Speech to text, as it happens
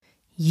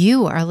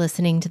You are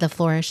listening to the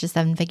Flourish to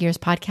Seven Figures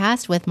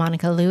podcast with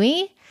Monica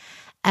Louie,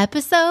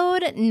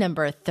 episode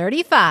number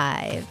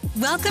 35.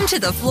 Welcome to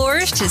the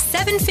Flourish to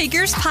Seven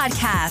Figures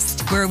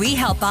podcast, where we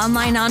help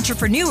online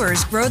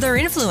entrepreneurs grow their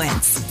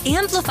influence,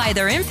 amplify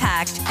their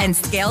impact, and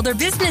scale their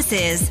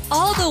businesses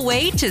all the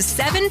way to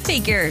seven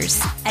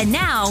figures. And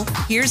now,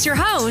 here's your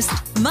host,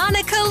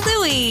 Monica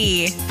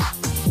Louie.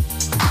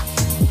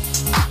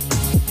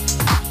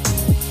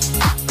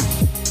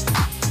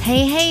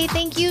 Hey,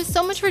 thank you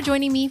so much for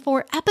joining me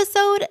for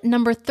episode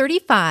number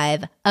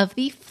 35 of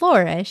the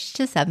Flourish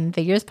to Seven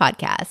Figures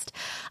podcast.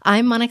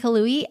 I'm Monica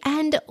Louie,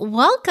 and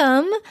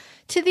welcome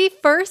to the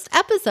first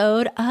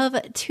episode of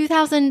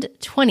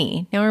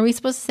 2020. Now, are we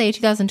supposed to say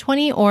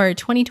 2020 or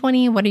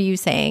 2020? What are you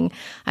saying?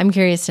 I'm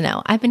curious to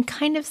know. I've been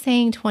kind of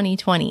saying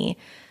 2020.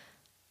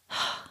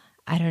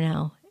 I don't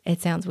know.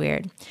 It sounds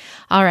weird.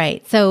 All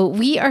right. So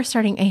we are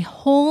starting a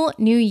whole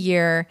new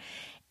year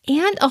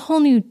and a whole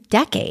new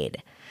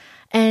decade.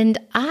 And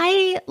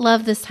I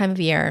love this time of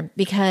year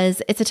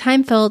because it's a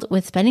time filled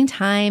with spending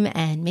time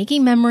and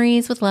making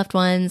memories with loved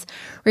ones,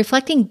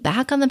 reflecting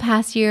back on the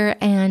past year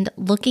and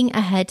looking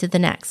ahead to the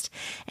next.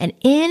 And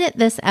in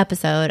this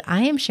episode,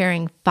 I am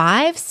sharing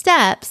 5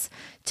 steps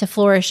to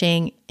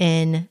flourishing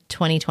in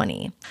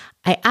 2020.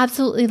 I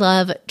absolutely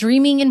love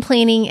dreaming and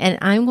planning, and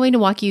I'm going to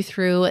walk you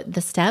through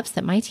the steps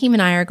that my team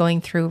and I are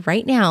going through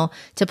right now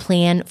to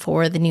plan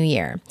for the new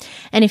year.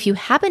 And if you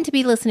happen to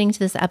be listening to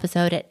this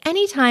episode at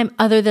any time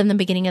other than the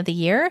beginning of the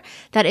year,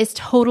 that is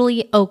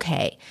totally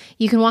okay.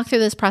 You can walk through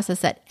this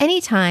process at any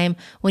time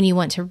when you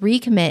want to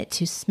recommit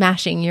to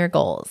smashing your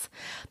goals.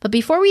 But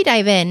before we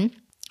dive in,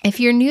 if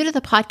you're new to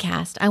the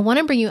podcast, I want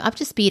to bring you up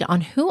to speed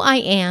on who I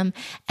am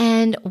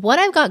and what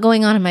I've got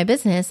going on in my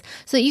business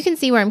so that you can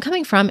see where I'm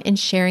coming from in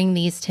sharing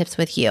these tips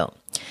with you.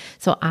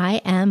 So I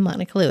am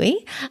Monica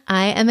Louie.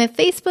 I am a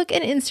Facebook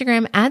and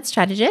Instagram ad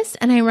strategist,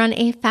 and I run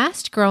a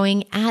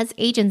fast-growing ads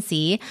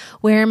agency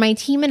where my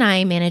team and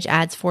I manage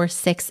ads for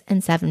 6-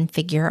 and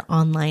 7-figure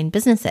online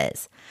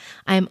businesses.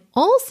 I'm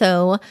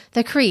also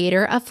the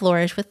creator of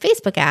Flourish with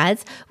Facebook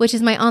Ads, which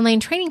is my online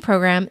training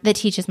program that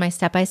teaches my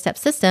step-by-step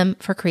system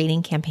for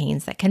creating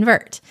campaigns that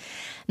convert.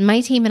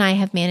 My team and I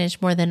have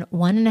managed more than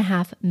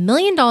 $1.5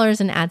 million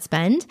in ad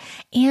spend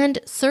and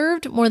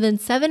served more than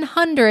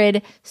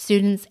 700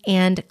 students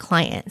and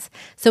clients.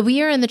 So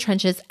we are in the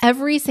trenches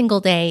every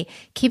single day,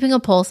 keeping a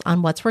pulse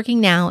on what's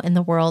working now in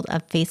the world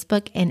of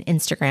Facebook and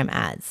Instagram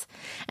ads.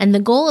 And the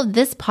goal of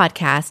this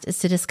podcast is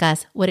to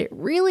discuss what it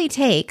really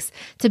takes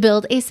to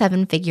build a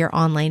 7-figure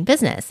online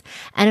business.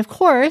 And of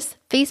course,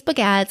 Facebook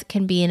ads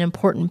can be an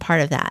important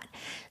part of that.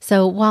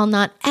 So while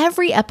not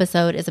every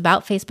episode is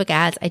about Facebook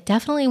ads, I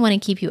definitely want to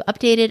keep you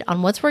updated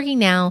on what's working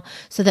now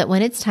so that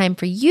when it's time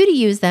for you to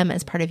use them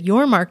as part of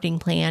your marketing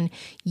plan,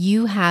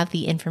 you have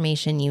the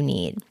information you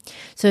need.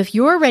 So if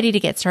you're ready to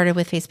get started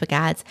with Facebook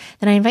ads,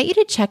 then I invite you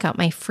to check out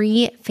my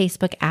free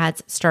Facebook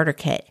ads starter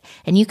kit.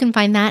 And you can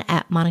find that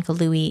at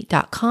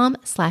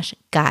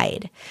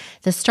monicalouie.com/guide.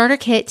 The starter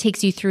kit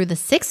takes you through the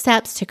 6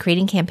 steps to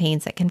creating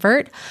campaigns that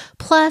convert.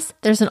 Plus,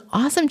 there's an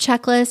awesome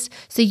checklist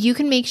so you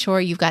can make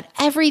sure you've got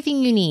everything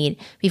you need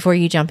before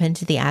you jump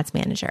into the ads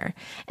manager.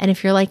 And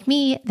if you're like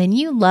me, then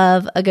you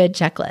love a good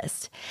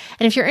checklist.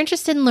 And if you're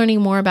interested in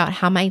learning more about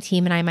how my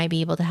team and I might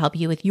be able to help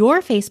you with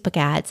your Facebook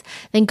ads,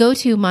 then go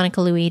to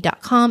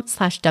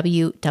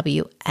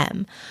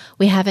monicalouie.com/WWM.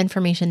 We have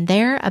information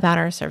there about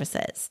our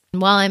services.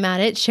 And while I'm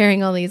at it,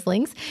 sharing all these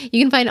links,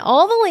 you can find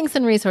all the links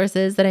and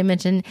resources that I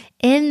mentioned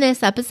in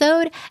this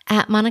episode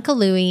at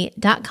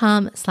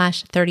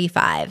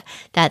monicalouie.com/35.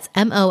 That's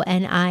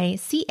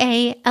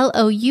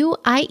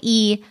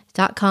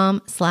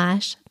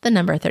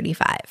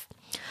MONICALOUIE.com/35.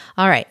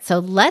 All right, so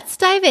let's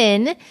dive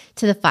in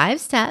to the 5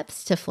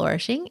 steps to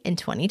flourishing in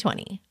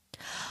 2020.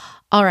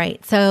 All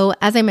right, so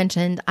as I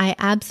mentioned, I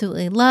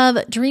absolutely love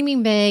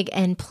dreaming big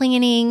and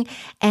planning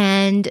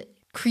and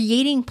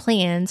creating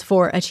plans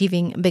for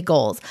achieving big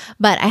goals.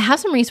 But I have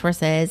some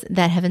resources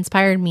that have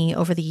inspired me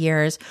over the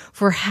years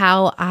for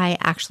how I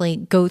actually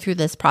go through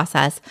this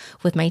process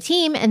with my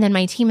team. And then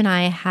my team and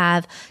I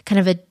have kind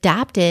of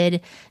adapted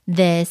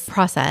this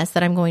process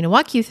that I'm going to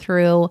walk you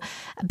through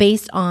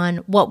based on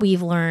what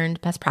we've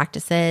learned, best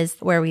practices,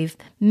 where we've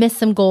missed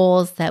some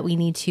goals that we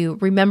need to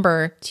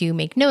remember to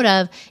make note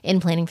of in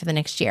planning for the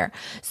next year.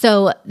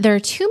 So there are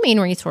 2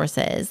 main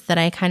resources that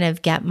I kind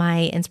of get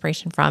my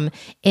inspiration from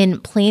in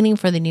planning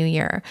for the new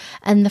year.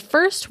 And the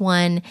first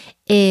one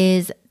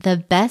is the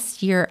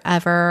Best Year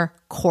Ever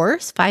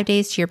course, 5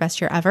 Days to Your Best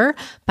Year Ever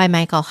by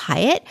Michael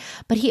Hyatt.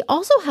 But he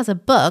also has a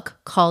book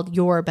called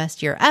Your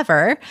Best Year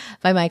Ever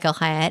by Michael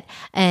Hyatt.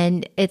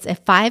 And it's a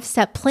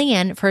 5-step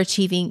plan for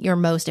achieving your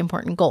most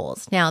important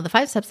goals. Now, the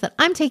 5 steps that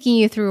I'm taking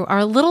you through are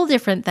a little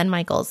different than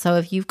Michael's. So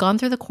if you've gone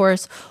through the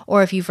course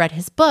or if you've read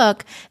his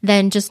book,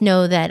 then just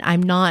know that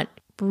I'm not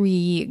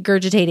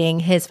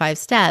regurgitating his 5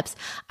 steps.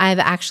 I've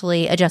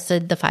actually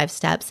adjusted the 5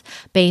 steps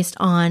based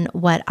on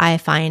what I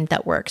find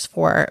that works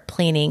for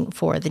planning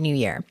for the new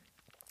year.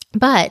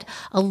 But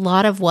a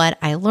lot of what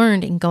I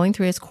learned in going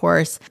through his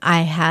course,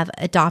 I have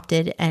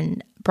adopted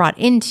and brought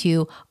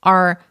into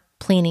our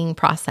planning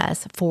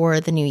process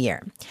for the new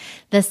year.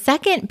 The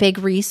second big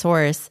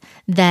resource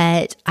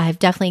that I've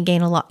definitely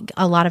gained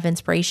a lot of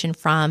inspiration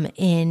from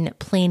in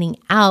planning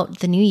out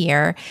the new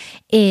year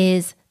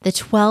is The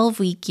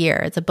 12-Week Year.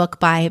 It's a book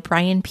by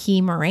Brian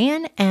P.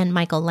 Moran and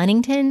Michael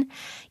Lennington.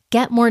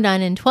 Get more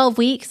done in 12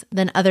 weeks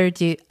than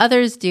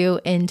others do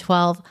in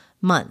 12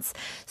 months.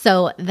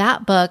 So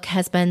that book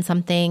has been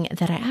something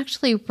that I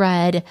actually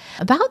read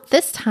about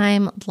this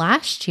time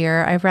last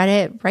year. I read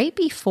it right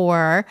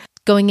before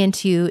going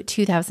into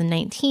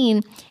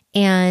 2019,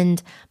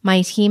 and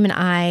my team and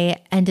I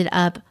ended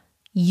up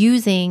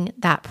using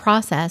that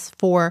process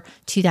for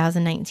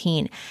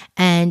 2019.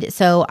 And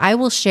so I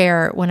will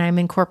share when I'm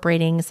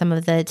incorporating some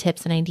of the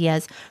tips and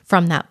ideas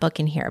from that book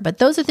in here. But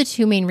those are the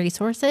two main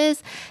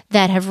resources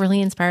that have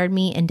really inspired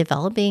me in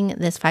developing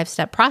this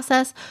 5-step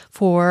process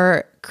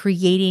for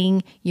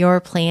creating your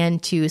plan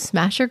to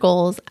smash your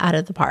goals out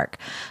of the park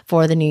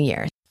for the new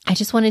year. I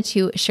just wanted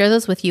to share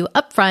those with you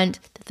up front,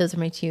 that those are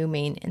my two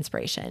main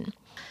inspiration.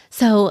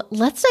 So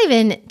let's dive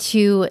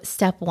into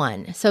step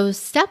 1. So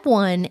step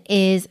 1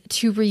 is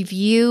to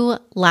review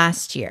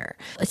last year.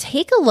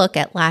 Take a look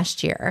at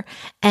last year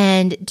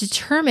and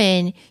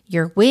determine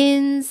your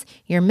wins,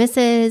 your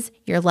misses,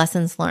 your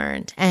lessons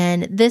learned.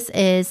 And this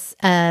is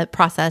a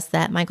process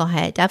that Michael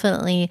Hyatt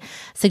definitely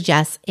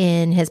suggests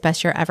in his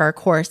Best Year Ever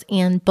course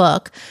and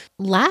book.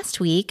 Last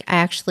week, I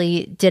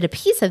actually did a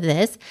piece of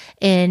this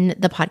in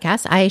the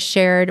podcast. I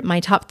shared my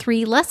top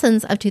 3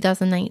 lessons of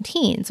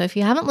 2019. So if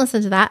you haven't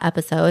listened to that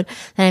episode,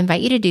 then I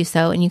invite you to do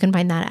so. And you can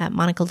find that at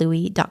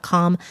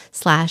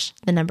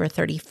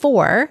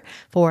monicalouie.com/34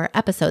 for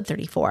episode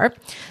 34.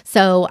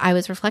 So I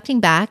was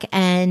reflecting back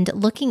and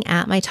looking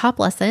at my top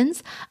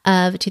lessons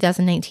of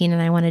 2019,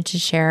 and I wanted to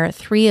share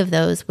 3 of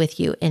those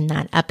with you in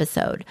that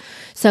episode.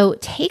 So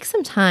take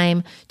some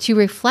time to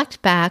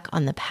reflect back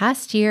on the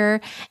past year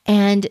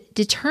and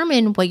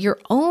determine what your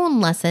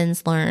own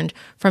lessons learned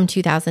from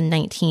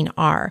 2019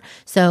 are.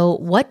 So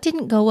what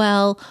didn't go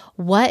well?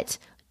 What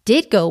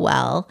did go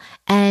well?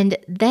 And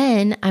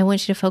then I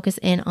want you to focus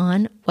in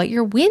on what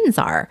your wins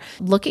are.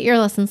 Look at your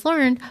lessons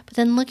learned, but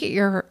then look at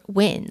your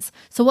wins.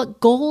 So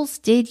what goals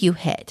did you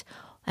hit?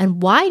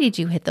 And why did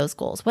you hit those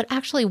goals? What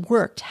actually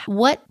worked?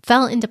 What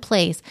fell into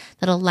place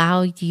that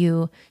allowed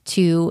you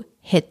to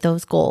hit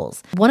those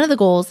goals? One of the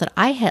goals that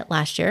I hit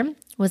last year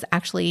was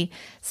actually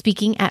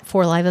speaking at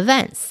 4 live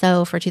events.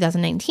 So for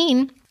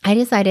 2019, I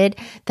decided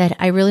that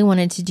I really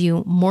wanted to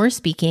do more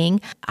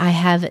speaking. I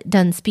have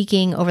done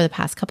speaking over the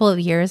past couple of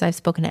years. I've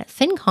spoken at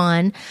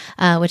FinCon,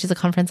 which is a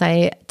conference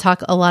I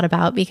talk a lot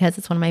about because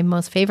it's one of my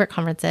most favorite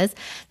conferences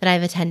that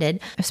I've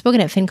attended. I've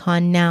spoken at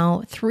FinCon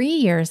now 3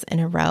 years in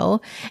a row.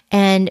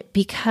 And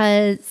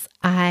because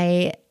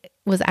I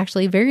was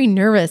actually very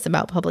nervous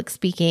about public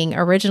speaking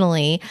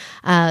originally,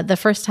 the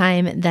first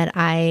time that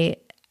I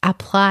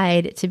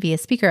applied to be a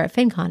speaker at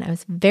FinCon, I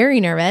was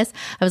very nervous.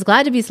 I was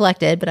glad to be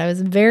selected, but I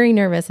was very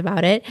nervous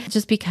about it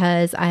just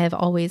because I have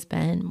always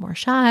been more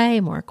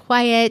shy, more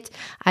quiet.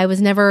 I was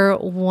never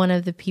one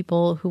of the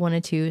people who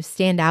wanted to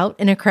stand out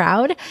in a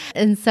crowd.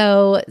 And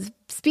so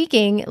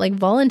speaking, like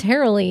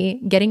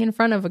voluntarily getting in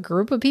front of a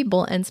group of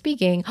people and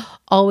speaking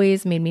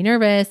always made me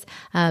nervous.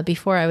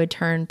 Before I would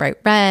turn bright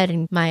red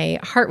and my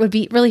heart would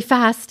beat really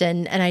fast.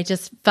 And I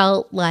just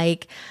felt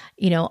like,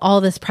 all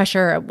this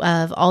pressure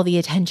of all the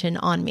attention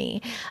on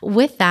me.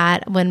 With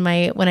that, when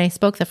I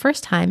spoke the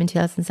first time in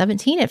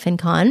 2017 at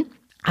FinCon,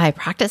 I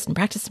practiced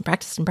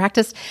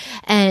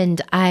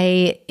and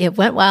it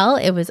went well.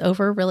 It was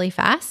over really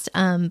fast,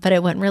 but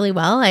it went really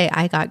well.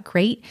 I got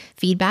great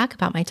feedback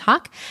about my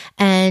talk.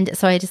 And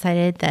so I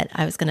decided that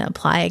I was going to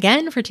apply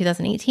again for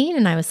 2018,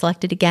 and I was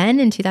selected again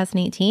in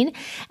 2018.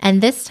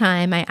 And this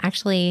time I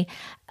actually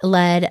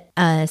led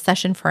a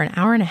session for an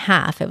hour and a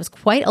half. It was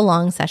quite a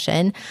long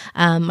session.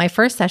 My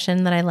first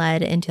session that I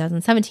led in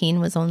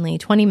 2017 was only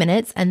 20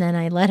 minutes. And then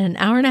I led an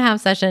hour and a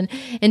half session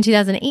in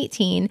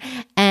 2018.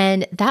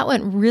 And that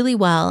went really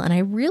well. And I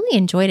really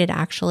enjoyed it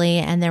actually.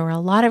 And there were a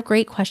lot of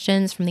great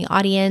questions from the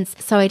audience.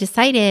 So I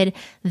decided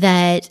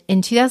that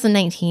in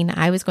 2019,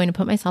 I was going to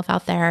put myself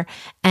out there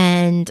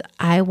and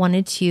I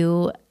wanted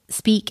to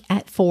speak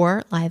at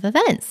 4 live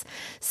events.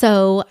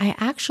 So I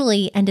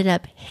actually ended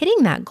up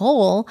hitting that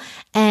goal,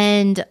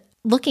 and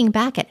looking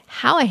back at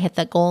how I hit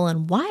that goal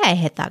and why I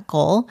hit that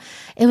goal,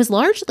 it was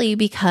largely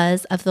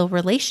because of the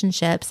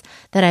relationships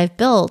that I've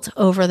built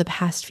over the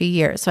past few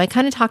years. So I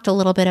kind of talked a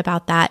little bit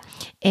about that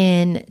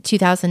in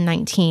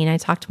 2019. I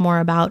talked more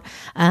about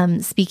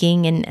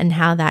speaking and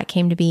how that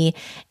came to be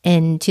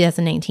in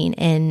 2019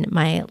 in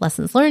my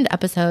Lessons Learned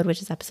episode,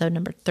 which is episode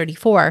number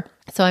 34.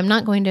 So I'm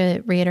not going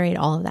to reiterate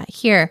all of that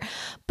here,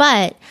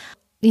 but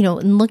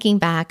in looking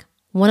back,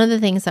 one of the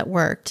things that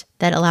worked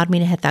that allowed me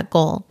to hit that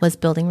goal was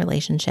building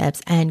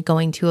relationships and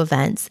going to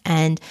events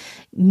and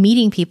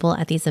meeting people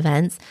at these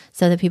events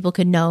so that people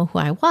could know who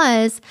I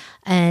was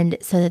and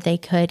so that they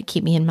could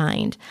keep me in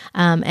mind.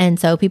 And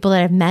so people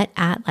that I've met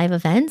at live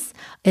events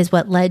is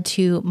what led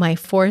to my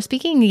 4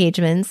 speaking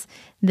engagements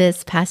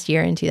this past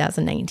year in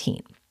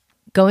 2019.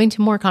 going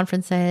to more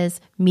conferences,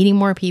 meeting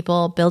more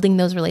people, building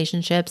those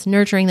relationships,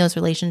 nurturing those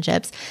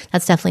relationships.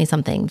 That's definitely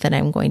something that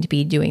I'm going to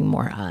be doing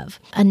more of.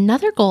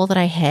 Another goal that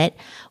I hit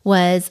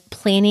was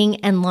planning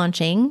and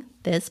launching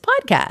this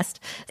podcast.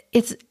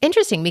 It's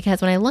interesting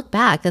because when I look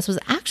back, this was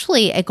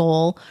actually a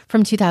goal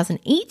from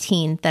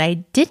 2018 that I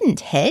didn't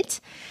hit.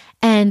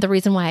 And the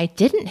reason why I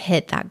didn't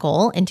hit that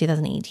goal in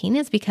 2018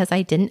 is because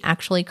I didn't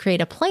actually create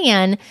a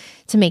plan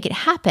to make it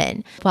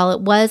happen. While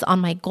it was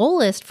on my goal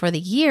list for the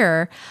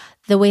year,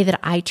 the way that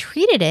I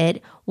treated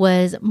it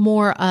was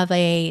more of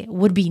a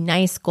would be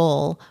nice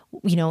goal,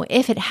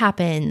 if it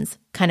happens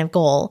kind of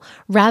goal,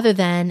 rather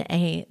than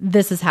a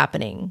this is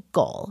happening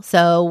goal.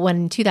 So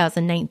when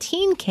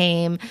 2019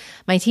 came,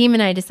 my team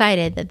and I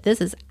decided that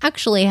this is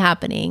actually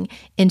happening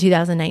in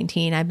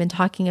 2019. I've been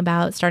talking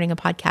about starting a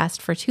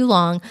podcast for too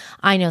long.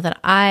 I know that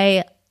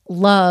I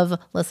love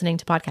listening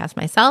to podcasts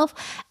myself.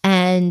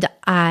 And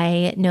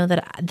I know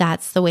that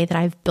that's the way that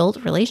I've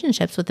built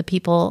relationships with the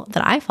people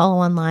that I follow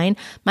online,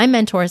 my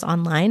mentors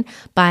online,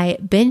 by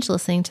binge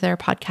listening to their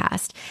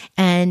podcast.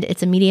 And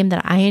it's a medium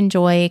that I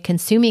enjoy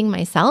consuming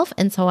myself.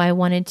 And so I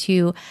wanted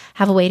to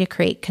have a way to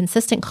create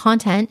consistent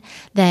content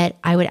that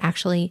I would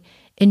actually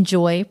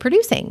enjoy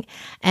producing.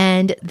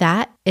 And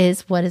that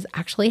is what has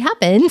actually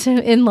happened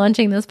in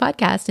launching this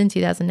podcast in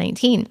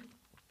 2019.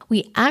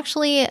 We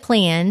actually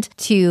planned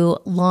to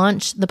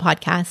launch the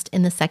podcast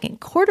in the second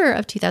quarter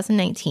of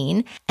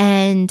 2019,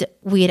 and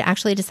we had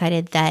actually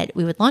decided that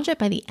we would launch it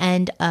by the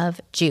end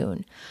of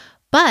June.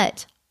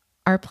 But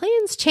our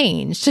plans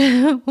changed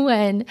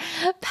when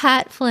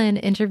Pat Flynn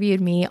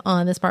interviewed me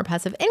on the Smart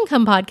Passive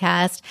Income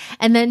podcast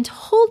and then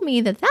told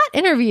me that that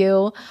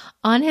interview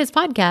on his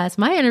podcast,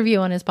 my interview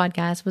on his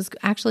podcast, was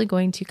actually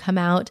going to come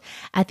out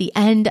at the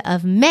end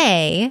of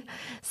May.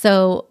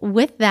 So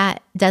with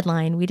that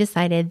deadline, we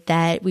decided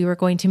that we were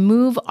going to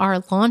move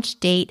our launch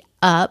date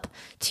up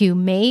to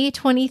May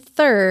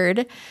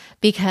 23rd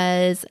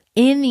because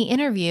in the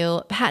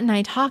interview, Pat and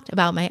I talked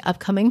about my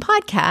upcoming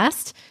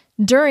podcast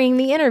during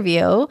the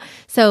interview.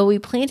 So we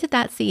planted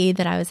that seed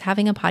that I was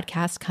having a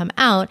podcast come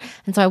out.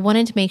 And so I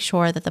wanted to make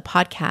sure that the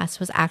podcast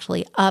was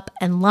actually up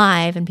and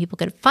live and people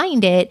could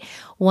find it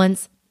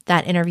once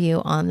that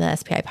interview on the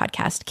SPI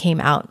podcast came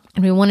out.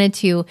 And we wanted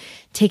to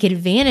take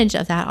advantage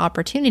of that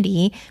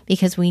opportunity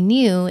because we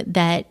knew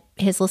that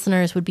his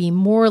listeners would be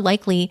more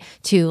likely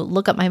to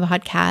look up my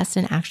podcast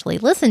and actually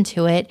listen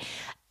to it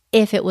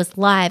if it was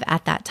live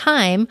at that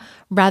time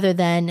rather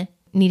than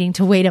needing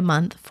to wait a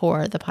month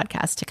for the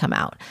podcast to come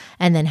out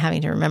and then having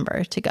to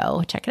remember to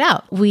go check it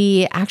out.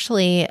 We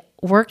actually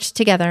worked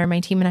together, my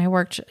team and I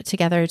worked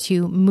together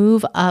to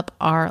move up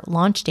our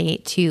launch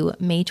date to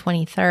May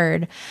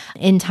 23rd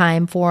in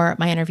time for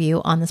my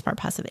interview on the Smart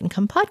Passive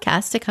Income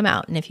podcast to come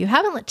out. And if you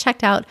haven't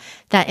checked out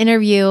that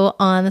interview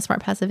on the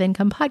Smart Passive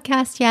Income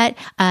podcast yet,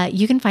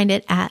 you can find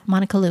it at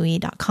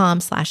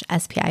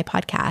monicalouie.com/SPI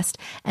podcast.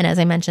 And as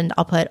I mentioned,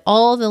 I'll put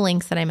all the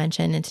links that I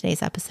mentioned in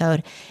today's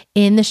episode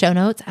in the show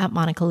notes at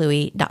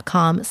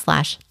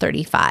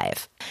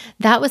monicalouie.com/35.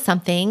 That was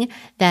something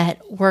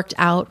that worked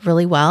out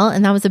really well.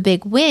 And that was a big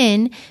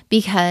win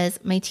because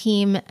my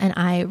team and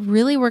I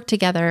really worked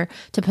together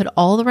to put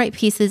all the right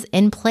pieces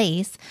in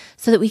place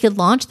so that we could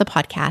launch the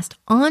podcast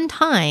on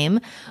time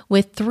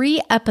with 3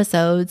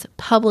 episodes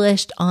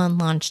published on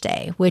launch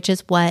day, which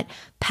is what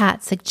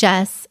Pat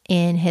suggests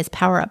in his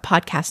Power Up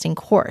Podcasting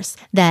course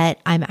that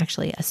I'm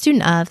actually a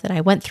student of, that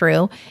I went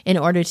through in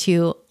order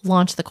to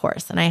launch the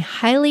course. And I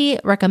highly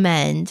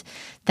recommend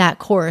that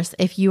course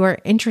if you are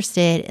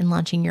interested in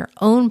launching your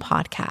own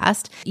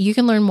podcast. You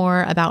can learn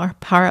more about our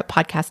Power Up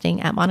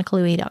Podcasting at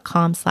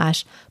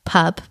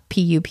monicalouie.com/pub,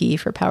 PUP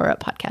for Power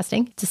Up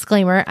Podcasting.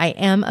 Disclaimer, I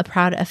am a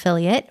proud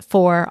affiliate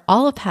for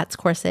all of Pat's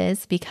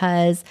courses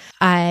because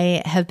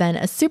I have been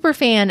a super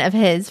fan of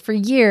his for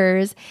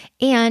years,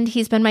 and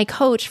he's been my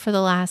coach for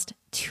the last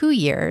 2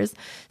 years.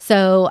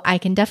 So I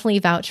can definitely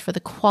vouch for the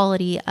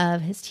quality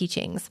of his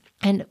teachings.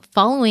 And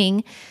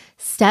following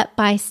step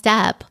by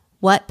step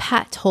what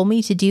Pat told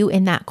me to do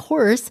in that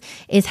course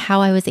is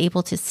how I was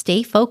able to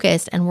stay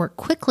focused and work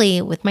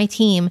quickly with my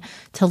team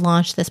to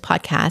launch this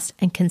podcast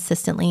and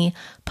consistently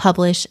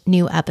publish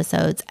new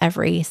episodes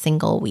every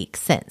single week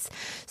since.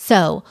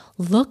 So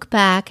look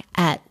back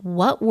at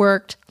what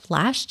worked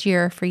last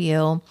year for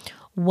you.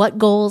 What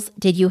goals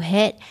did you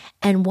hit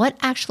and what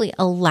actually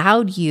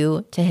allowed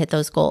you to hit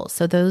those goals?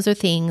 So those are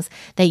things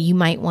that you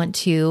might want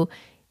to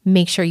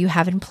make sure you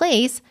have in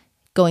place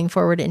going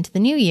forward into the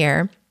new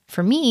year.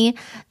 For me,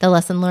 the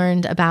lesson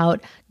learned about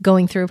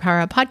going through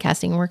Power Up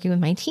Podcasting and working with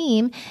my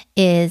team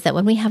is that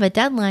when we have a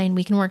deadline,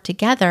 we can work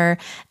together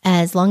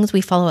as long as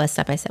we follow a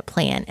step-by-step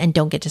plan and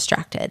don't get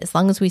distracted, as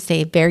long as we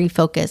stay very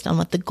focused on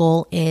what the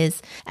goal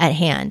is at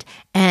hand.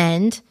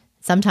 And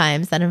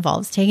sometimes that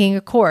involves taking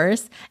a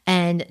course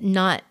and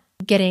not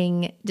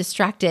getting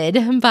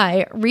distracted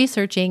by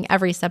researching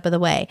every step of the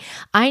way.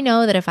 I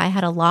know that if I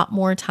had a lot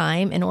more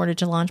time in order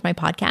to launch my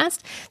podcast,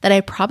 that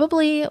I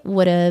probably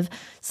would have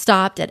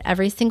stopped at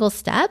every single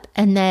step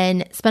and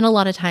then spent a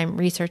lot of time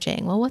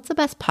researching, well, what's the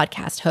best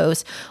podcast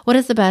host? What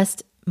is the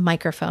best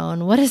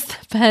microphone? What is the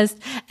best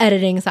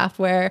editing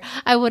software?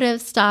 I would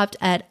have stopped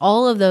at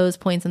all of those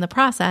points in the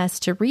process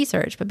to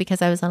research, but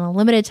because I was on a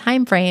limited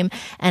time frame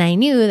and I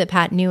knew that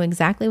Pat knew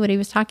exactly what he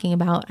was talking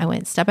about, I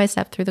went step by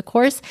step through the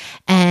course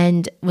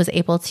and was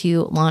able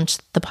to launch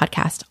the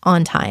podcast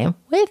on time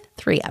with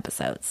 3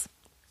 episodes.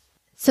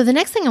 So the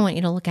next thing I want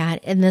you to look at,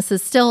 and this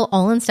is still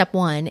all in step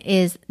 1,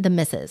 is the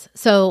misses.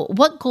 So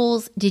what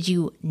goals did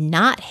you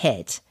not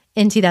hit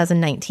in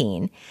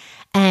 2019?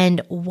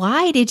 And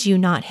why did you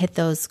not hit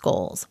those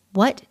goals?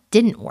 What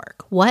didn't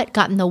work? What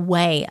got in the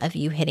way of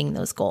you hitting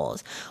those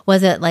goals?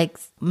 Was it like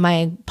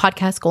my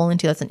podcast goal in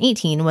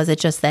 2018? Was it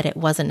just that it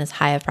wasn't as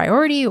high a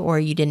priority or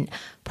you didn't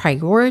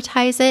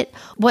prioritize it?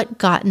 What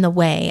got in the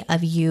way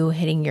of you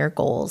hitting your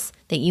goals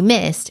that you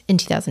missed in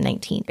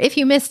 2019? If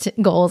you missed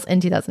goals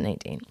in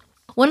 2019.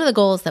 One of the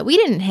goals that we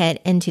didn't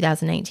hit in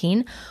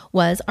 2019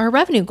 was our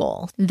revenue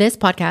goal. This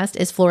podcast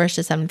is Flourish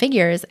to 7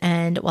 Figures,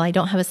 and while I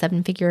don't have a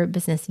 7-figure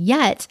business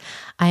yet,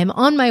 I am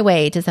on my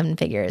way to 7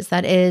 figures.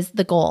 That is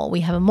the goal.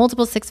 We have a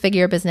multiple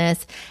 6-figure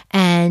business,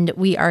 and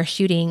we are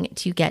shooting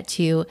to get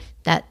to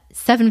that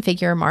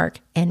 7-figure mark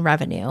in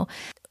revenue.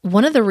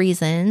 One of the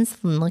reasons,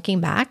 looking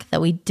back,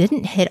 that we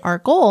didn't hit our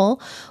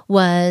goal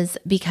was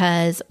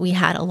because we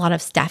had a lot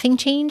of staffing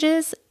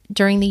changes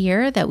during the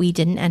year that we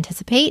didn't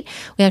anticipate.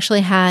 We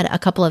actually had a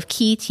couple of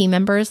key team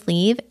members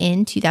leave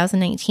in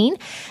 2019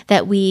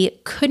 that we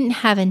couldn't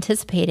have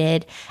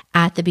anticipated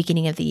at the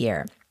beginning of the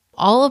year.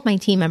 All of my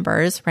team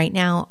members right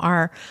now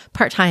are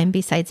part-time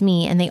besides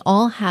me, and they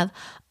all have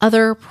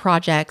other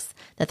projects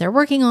that they're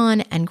working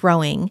on and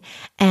growing.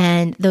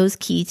 And those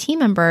key team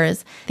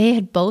members, they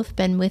had both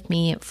been with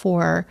me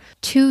for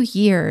 2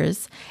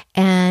 years,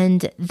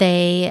 and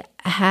they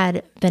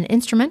had been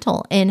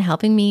instrumental in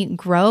helping me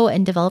grow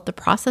and develop the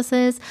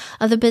processes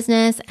of the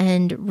business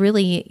and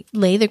really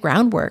lay the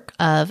groundwork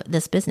of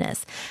this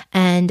business.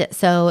 And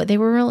so they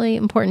were really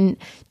important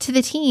to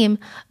the team,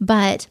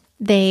 but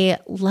they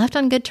left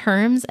on good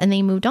terms and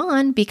they moved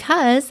on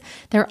because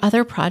their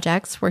other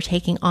projects were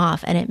taking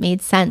off, and it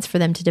made sense for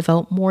them to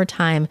devote more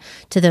time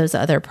to those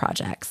other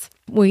projects.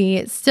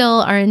 We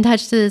still are in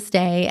touch to this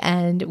day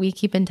and we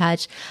keep in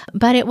touch,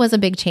 but it was a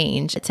big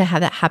change to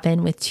have that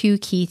happen with 2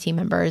 key team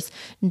members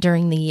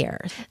during the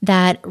year.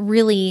 That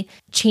really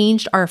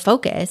changed our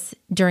focus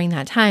during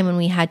that time when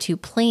we had to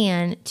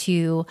plan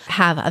to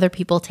have other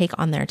people take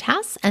on their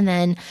tasks and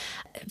then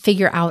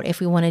figure out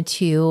if we wanted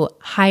to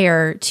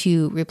hire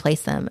to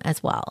replace them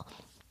as well.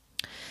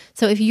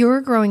 So if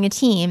you're growing a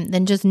team,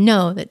 then just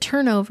know that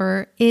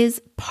turnover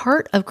is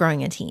part of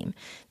growing a team.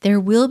 There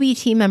will be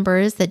team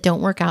members that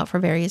don't work out for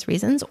various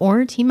reasons,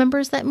 or team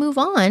members that move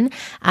on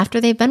after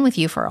they've been with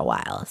you for a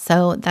while.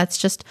 So that's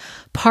just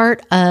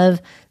part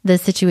of the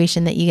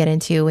situation that you get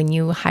into when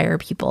you hire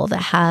people that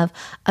have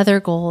other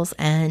goals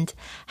and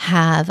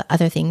have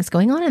other things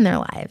going on in their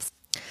lives.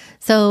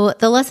 So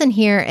the lesson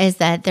here is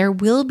that there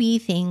will be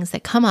things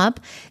that come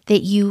up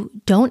that you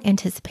don't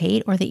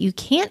anticipate or that you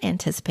can't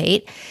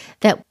anticipate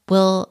that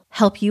will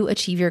help you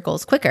achieve your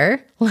goals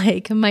quicker.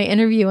 Like my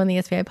interview on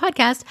the SPI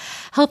podcast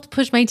helped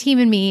push my team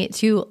and me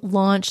to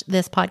launch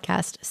this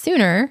podcast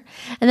sooner.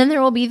 And then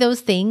there will be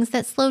those things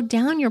that slow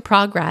down your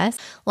progress,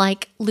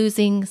 like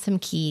losing some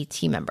key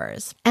team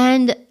members.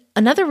 And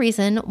another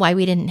reason why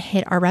we didn't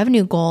hit our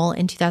revenue goal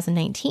in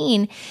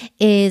 2019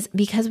 is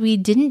because we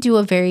didn't do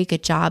a very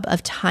good job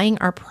of tying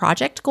our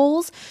project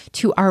goals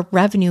to our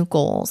revenue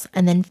goals.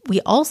 And then we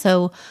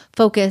also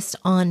focused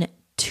on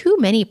too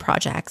many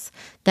projects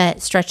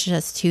that stretched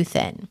us too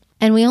thin.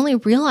 And we only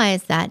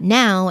realize that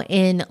now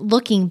in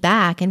looking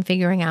back and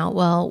figuring out,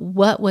 well,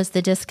 what was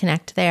the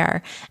disconnect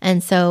there?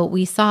 And so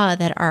we saw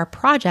that our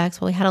projects,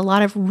 well, we had a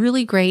lot of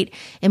really great,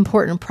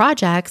 important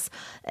projects,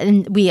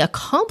 and we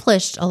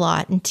accomplished a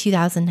lot in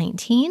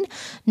 2019.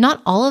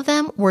 Not all of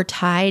them were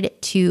tied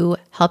to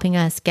helping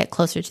us get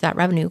closer to that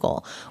revenue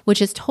goal,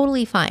 which is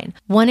totally fine.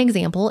 One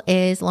example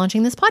is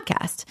launching this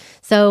podcast.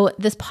 So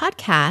this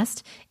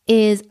podcast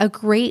is a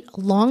great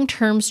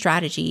long-term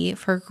strategy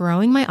for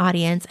growing my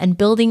audience and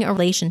building a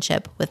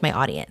relationship with my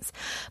audience.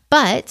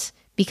 But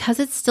because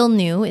it's still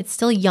new, it's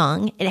still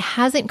young, it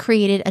hasn't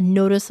created a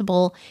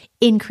noticeable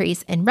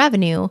increase in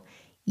revenue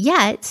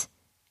yet,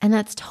 and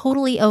that's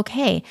totally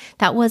okay.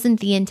 That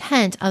wasn't the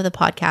intent of the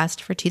podcast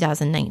for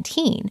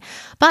 2019.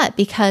 But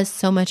because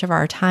so much of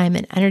our time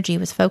and energy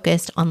was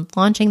focused on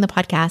launching the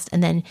podcast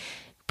and then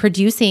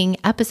producing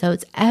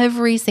episodes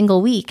every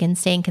single week and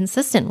staying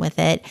consistent with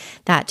it,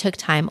 that took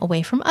time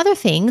away from other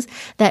things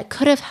that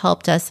could have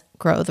helped us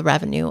grow the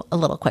revenue a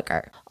little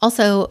quicker.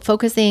 Also,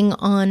 focusing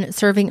on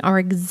serving our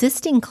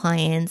existing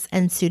clients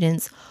and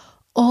students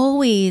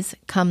always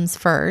comes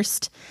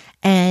first.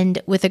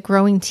 And with a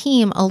growing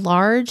team, a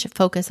large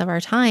focus of our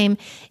time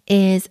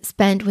is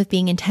spent with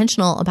being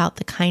intentional about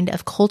the kind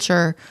of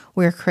culture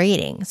we're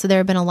creating. So there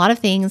have been a lot of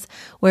things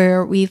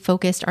where we've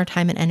focused our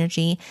time and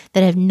energy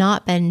that have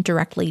not been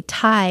directly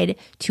tied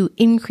to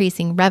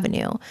increasing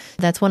revenue.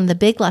 That's one of the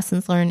big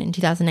lessons learned in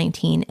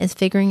 2019 is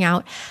figuring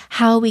out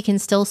how we can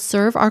still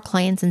serve our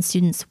clients and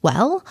students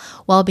well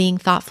while being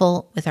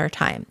thoughtful with our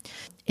time.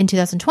 in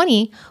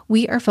 2020,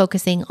 we are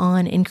focusing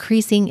on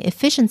increasing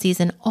efficiencies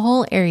in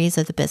all areas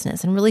of the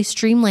business and really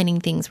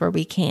streamlining things where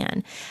we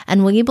can.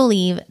 And we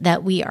believe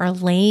that we are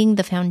laying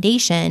the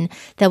foundation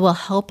that will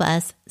help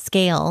us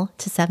scale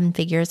to 7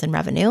 figures in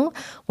revenue,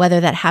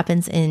 whether that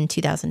happens in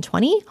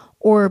 2020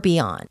 or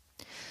beyond.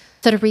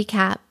 So to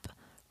recap,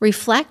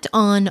 reflect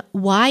on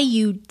why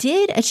you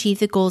did achieve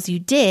the goals you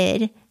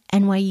did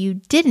and why you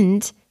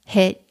didn't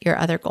hit your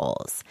other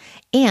goals.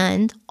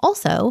 And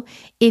also,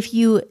 if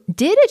you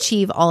did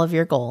achieve all of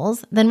your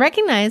goals, then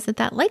recognize that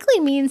that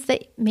likely means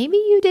that maybe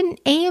you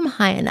didn't aim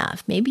high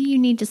enough. Maybe you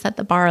need to set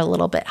the bar a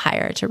little bit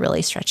higher to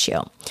really stretch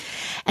you.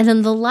 And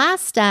then the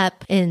last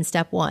step in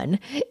step 1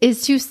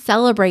 is to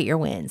celebrate your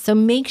wins. So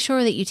make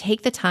sure that you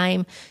take the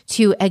time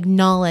to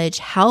acknowledge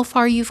how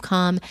far you've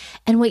come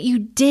and what you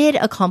did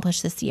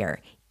accomplish this year,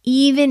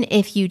 even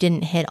if you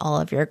didn't hit all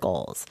of your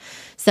goals.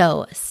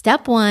 So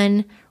step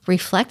 1,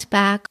 reflect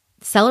back,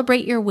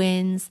 celebrate your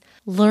wins,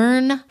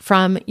 learn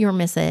from your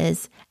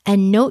misses,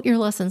 and note your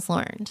lessons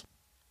learned.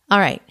 All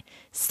right.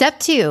 Step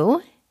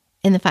 2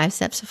 in the 5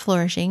 steps to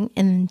flourishing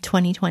in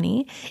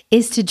 2020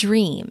 is to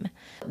dream.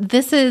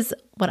 This is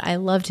what I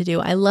love to do.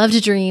 I love to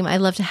dream. I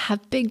love to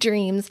have big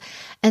dreams.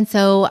 And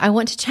so I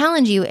want to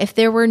challenge you, if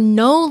there were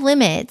no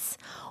limits,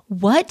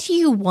 what do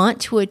you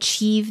want to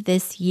achieve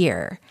this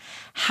year?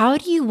 How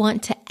do you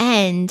want to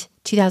end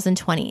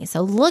 2020? So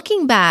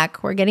looking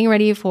back, we're getting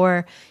ready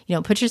for,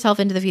 put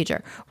yourself into the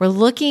future. We're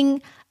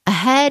looking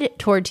ahead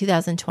toward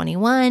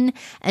 2021,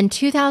 and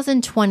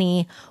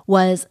 2020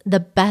 was the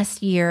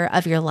best year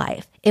of your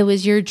life. It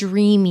was your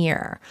dream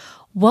year.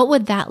 What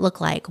would that look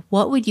like?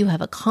 What would you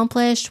have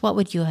accomplished? What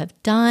would you have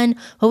done?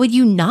 What would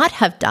you not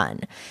have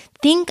done?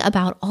 Think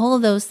about all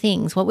of those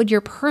things. What would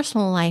your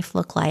personal life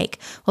look like?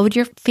 What would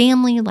your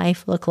family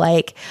life look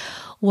like?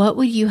 What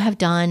would you have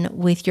done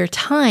with your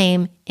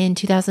time in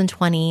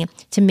 2020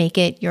 to make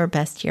it your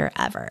best year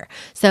ever?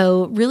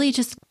 So really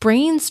just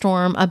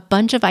brainstorm a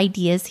bunch of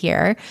ideas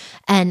here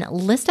and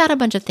list out a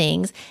bunch of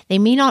things. They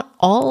may not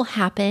all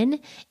happen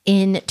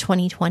in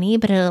 2020,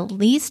 but it'll at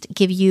least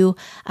give you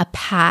a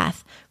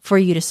path for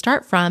you to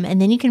start from.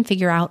 And then you can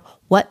figure out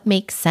what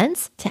makes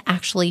sense to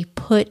actually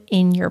put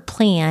in your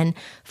plan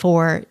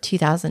for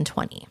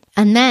 2020.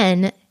 And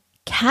then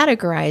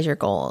categorize your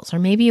goals, or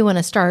maybe you want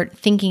to start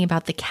thinking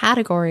about the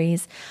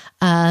categories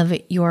of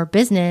your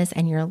business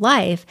and your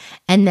life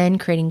and then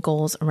creating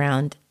goals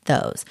around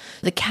those.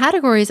 The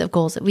categories of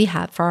goals that we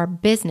have for our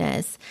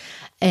business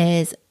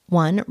is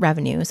 1,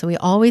 revenue. So we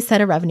always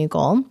set a revenue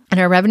goal, and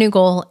our revenue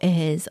goal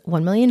is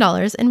 $1 million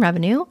in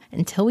revenue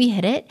until we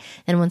hit it.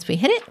 And once we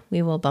hit it,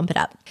 we will bump it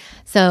up.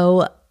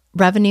 So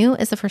revenue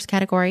is the first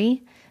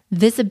category.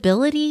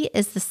 Visibility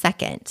is the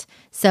second.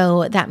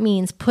 So that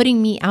means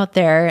putting me out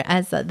there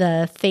as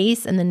the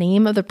face and the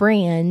name of the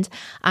brand.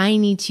 I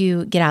need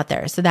to get out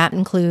there. So that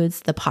includes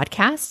the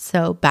podcast,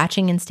 so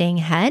batching and staying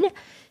ahead.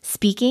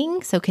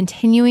 Speaking, so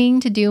continuing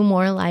to do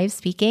more live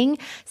speaking.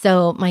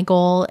 So my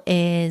goal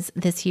is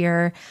this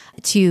year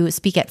to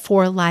speak at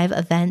 4 live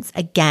events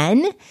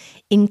again,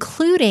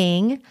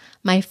 including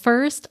my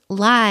first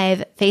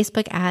live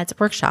Facebook ads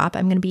workshop.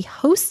 I'm going to be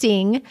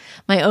hosting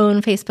my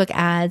own Facebook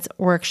ads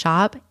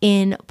workshop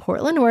in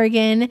Portland,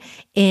 Oregon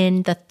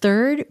in the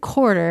 3rd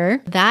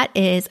quarter. That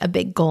is a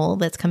big goal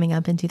that's coming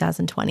up in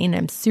 2020, and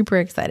I'm super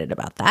excited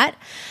about that.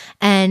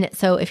 And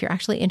so if you're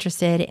actually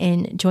interested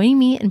in joining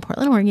me in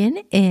Portland,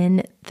 Oregon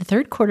in the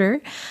 3rd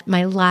quarter,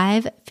 my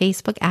live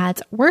Facebook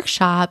ads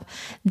workshop,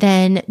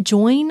 then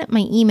join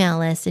my email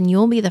list and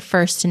you'll be the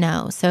first to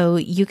know. So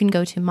you can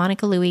go to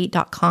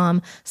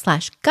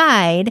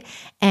monicalouie.com/guide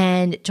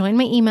and join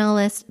my email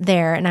list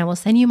there, and I will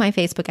send you my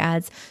Facebook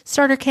ads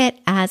starter kit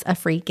as a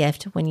free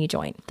gift when you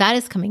join. That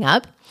is coming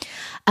up.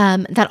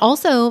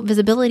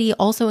 Visibility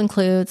also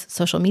includes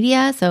social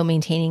media. So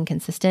maintaining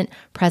consistent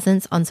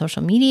presence on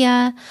social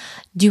media,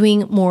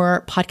 doing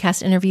more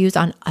podcast interviews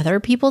on other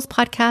people's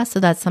podcasts.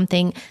 So that's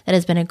something that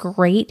has been a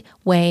great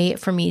way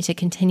for me to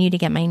continue to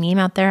get my name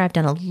out there. I've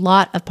done a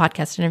lot of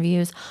podcast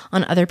interviews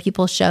on other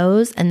people's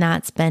shows, and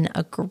that's been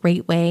a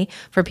great way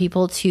for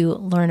people to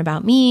learn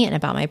about me and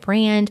about my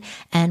brand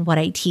and what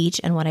I teach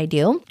and what I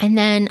do. And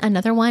then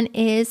another one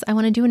is I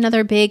want to do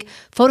another big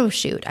photo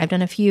shoot. I've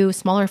done a few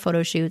smaller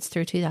photo shoots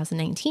through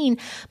 2019,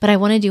 but I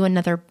want to do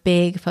another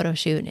big photo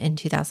shoot in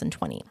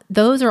 2020.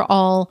 Those are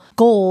all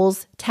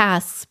goals,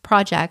 tasks,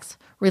 projects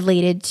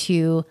related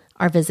to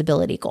our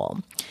visibility goal.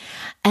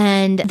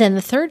 And then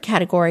the 3rd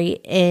category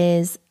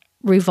is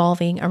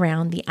revolving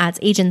around the ads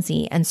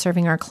agency and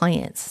serving our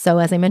clients. So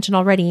as I mentioned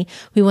already,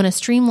 we want to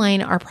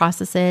streamline our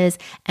processes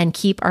and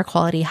keep our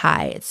quality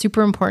high. It's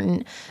super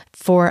important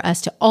for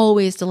us to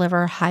always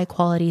deliver high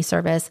quality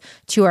service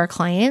to our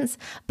clients,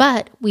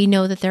 but we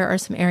know that there are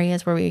some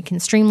areas where we can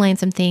streamline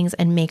some things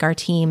and make our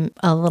team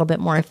a little bit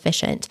more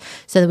efficient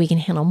so that we can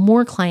handle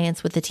more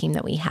clients with the team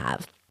that we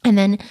have. And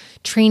then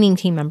training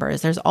team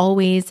members. There's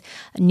always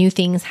new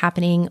things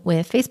happening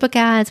with Facebook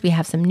ads. We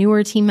have some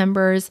newer team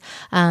members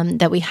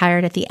that we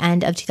hired at the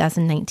end of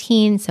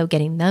 2019. So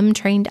getting them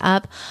trained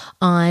up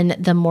on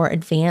the more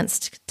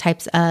advanced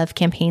types of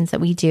campaigns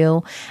that we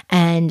do.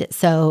 And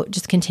so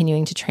just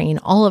continuing to train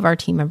all of our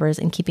team members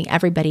and keeping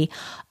everybody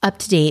up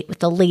to date with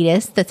the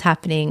latest that's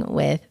happening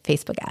with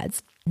Facebook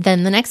ads.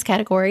 Then the next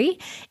category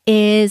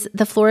is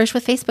the Flourish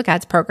with Facebook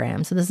Ads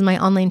program. So this is my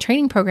online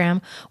training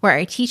program where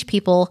I teach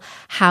people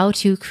how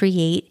to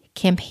create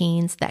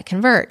campaigns that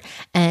convert.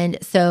 And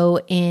so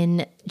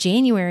in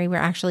January, we're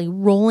actually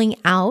rolling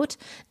out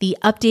the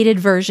updated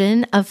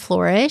version of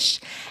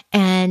Flourish,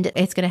 and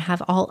it's going to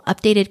have all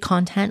updated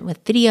content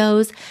with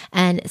videos.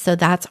 And so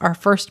that's our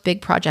first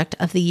big project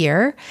of the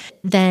year.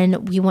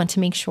 Then we always want to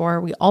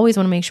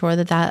make sure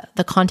that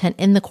the content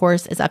in the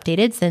course is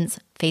updated, since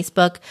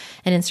Facebook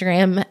and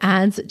Instagram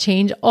ads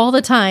change all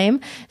the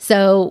time.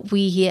 So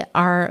we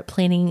are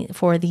planning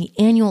for the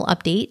annual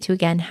update to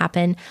again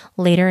happen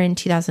later in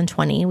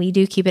 2020. We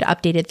do keep it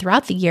updated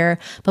throughout the year,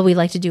 but we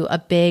like to do a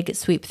big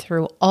sweep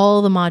through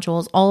all the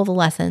modules, all the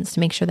lessons to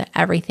make sure that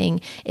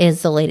everything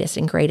is the latest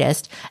and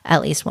greatest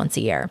at least once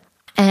a year.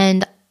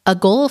 And a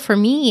goal for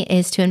me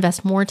is to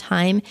invest more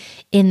time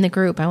in the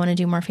group. I want to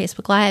do more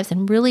Facebook Lives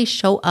and really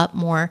show up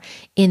more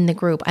in the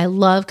group. I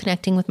love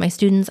connecting with my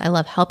students. I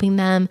love helping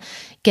them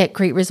get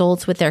great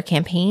results with their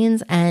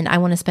campaigns, and I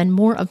want to spend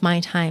more of my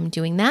time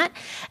doing that.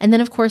 And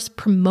then, of course,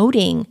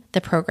 promoting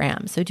the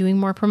program. So doing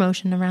more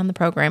promotion around the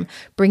program,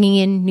 bringing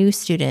in new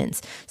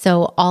students.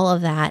 So all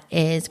of that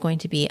is going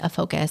to be a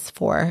focus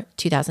for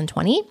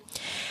 2020.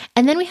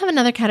 And then we have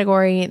another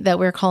category that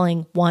we're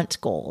calling want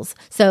goals.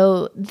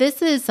 So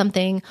this is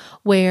something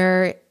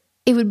where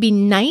it would be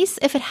nice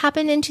if it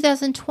happened in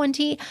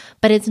 2020,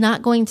 but it's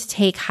not going to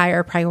take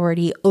higher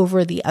priority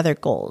over the other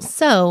goals.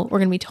 So we're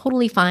going to be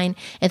totally fine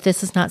if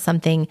this is not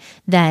something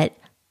that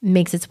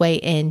makes its way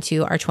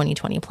into our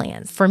 2020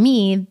 plans. For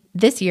me,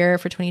 this year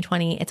for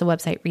 2020, it's a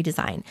website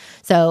redesign.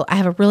 So I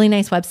have a really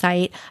nice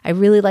website. I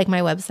really like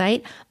my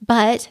website,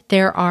 but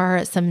there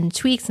are some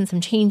tweaks and some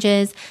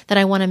changes that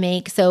I want to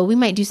make. So we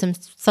might do some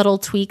subtle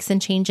tweaks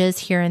and changes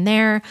here and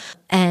there.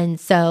 And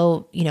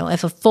so,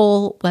 if a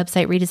full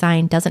website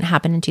redesign doesn't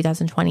happen in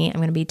 2020, I'm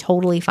going to be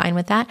totally fine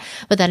with that.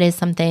 But that is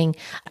something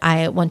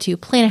I want to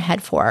plan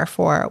ahead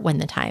for when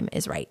the time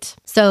is right.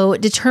 So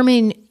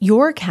determine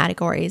your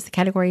categories, the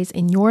categories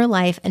in your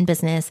life and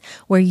business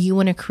where you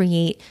want to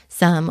create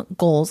some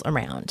goals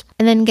around.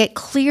 And then get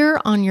clear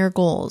on your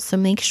goals. So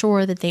make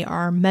sure that they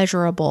are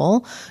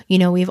measurable.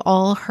 We've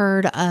all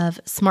heard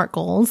of SMART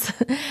goals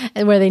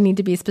and where they need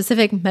to be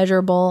specific,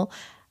 measurable,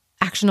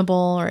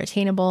 actionable or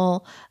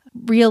attainable,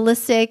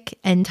 realistic,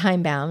 and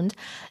time-bound.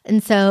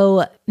 And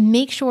so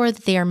make sure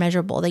that they are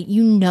measurable, that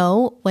you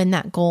know when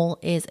that goal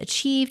is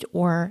achieved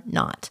or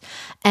not.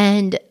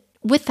 And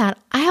with that,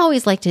 I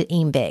always like to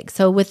aim big.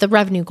 So with the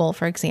revenue goal,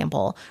 for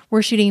example,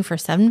 we're shooting for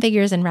 7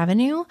 figures in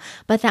revenue,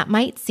 but that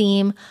might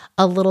seem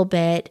a little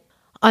bit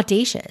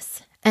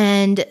audacious.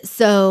 And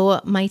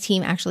so my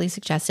team actually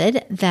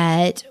suggested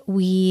that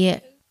we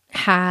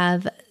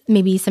have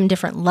maybe some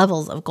different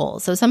levels of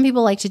goals. So some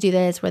people like to do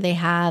this where they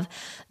have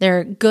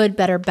their good,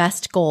 better,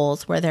 best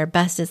goals, where their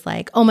best is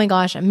like, oh my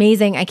gosh,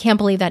 amazing. I can't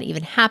believe that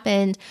even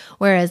happened.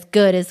 Whereas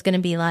good is going to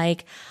be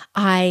like,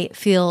 I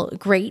feel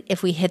great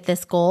if we hit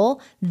this goal.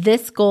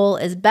 This goal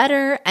is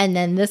better. And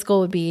then this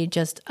goal would be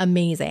just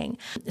amazing.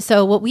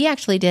 So what we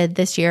actually did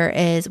this year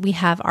is we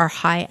have our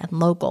high and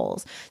low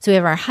goals. So we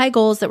have our high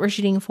goals that we're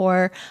shooting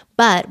for,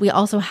 but we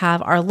also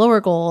have our lower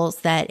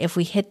goals that if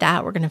we hit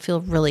that, we're going to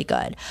feel really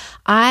good.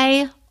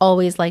 I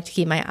always like to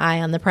keep my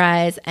eye on the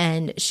prize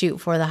and shoot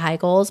for the high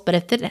goals. But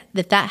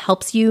if that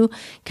helps you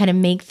kind of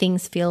make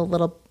things feel a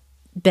little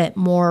bit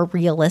more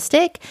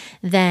realistic,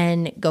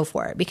 then go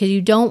for it, because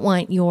you don't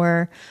want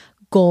your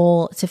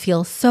goal to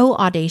feel so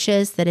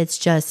audacious that it's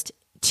just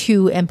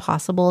too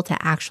impossible to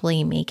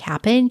actually make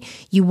happen.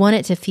 You want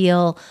it to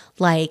feel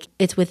like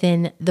it's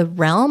within the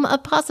realm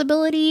of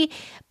possibility,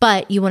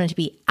 but you want it to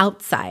be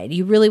outside.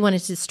 You really want it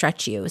to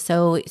stretch you.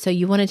 So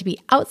you want it to be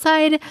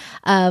outside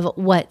of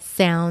what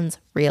sounds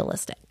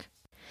realistic.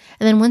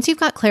 And then once you've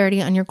got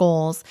clarity on your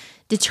goals,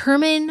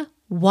 determine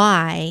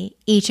why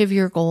each of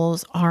your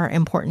goals are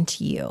important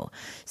to you.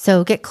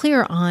 So get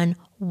clear on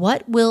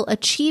what will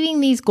achieving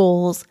these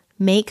goals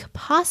make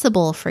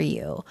possible for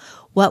you.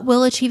 What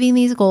will achieving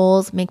these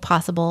goals make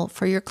possible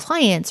for your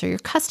clients or your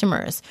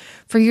customers,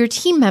 for your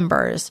team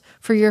members,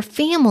 for your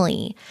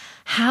family?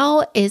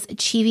 How is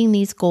achieving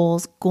these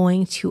goals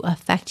going to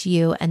affect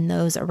you and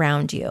those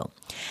around you?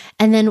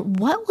 And then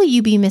what will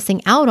you be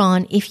missing out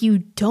on if you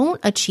don't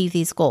achieve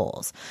these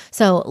goals?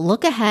 So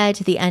look ahead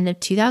to the end of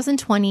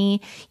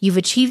 2020. You've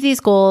achieved these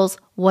goals.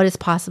 What is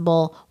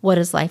possible? What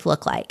does life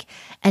look like?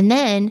 And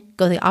then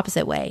go the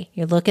opposite way.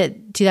 You look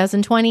at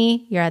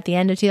 2020, you're at the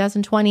end of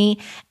 2020,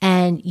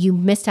 and you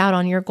missed out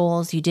on your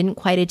goals. You didn't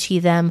quite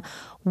achieve them.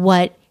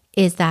 What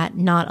is that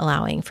not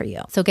allowing for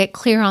you? So get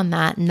clear on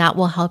that, and that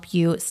will help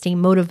you stay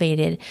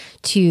motivated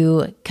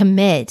to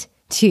commit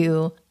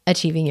to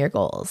achieving your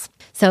goals.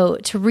 So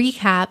to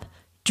recap,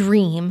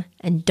 dream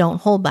and don't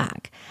hold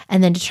back,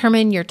 and then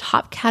determine your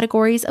top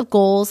categories of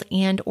goals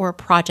and or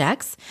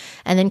projects,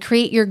 and then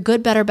create your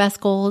good, better, best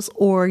goals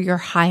or your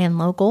high and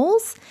low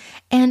goals.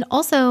 And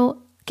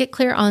also get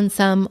clear on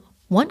some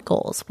want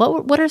goals.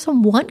 What are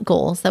some want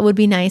goals that would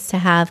be nice to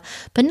have,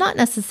 but not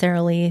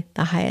necessarily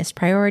the highest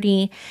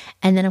priority?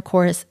 And then of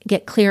course,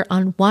 get clear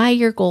on why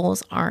your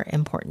goals are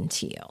important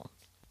to you.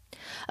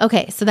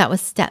 Okay, so that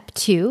was step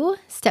 2.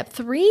 Step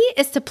 3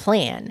 is to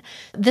plan.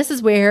 This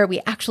is where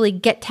we actually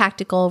get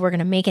tactical. We're going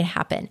to make it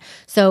happen.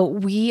 So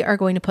we are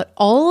going to put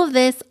all of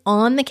this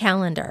on the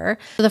calendar.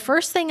 So the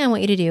first thing I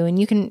want you to do, and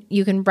you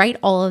can write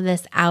all of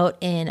this out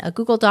in a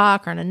Google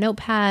Doc or on a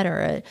notepad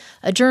or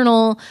a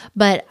journal,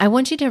 but I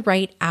want you to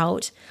write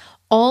out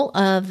all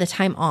of the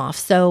time off.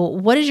 So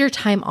what does your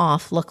time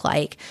off look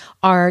like?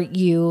 Are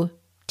you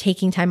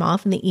taking time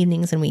off in the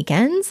evenings and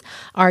weekends?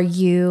 Are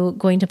you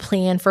going to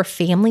plan for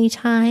family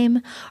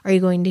time? Are you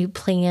going to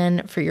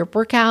plan for your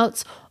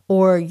workouts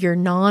or your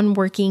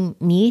non-working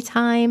me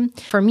time?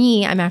 For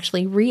me, I'm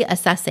actually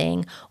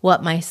reassessing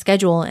what my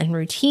schedule and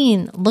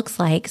routine looks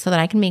like so that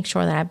I can make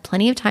sure that I have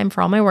plenty of time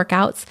for all my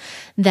workouts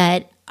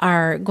that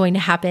are going to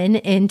happen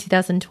in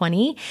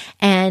 2020,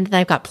 and that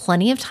I've got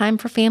plenty of time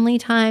for family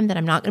time, that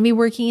I'm not going to be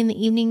working in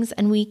the evenings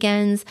and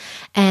weekends,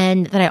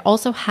 and that I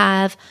also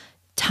have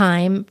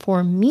time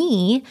for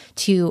me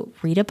to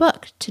read a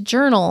book, to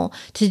journal,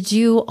 to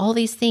do all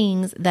these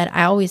things that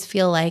I always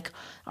feel like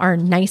are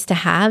nice to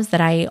haves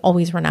that I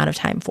always run out of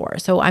time for.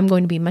 So I'm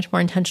going to be much more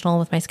intentional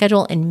with my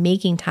schedule and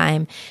making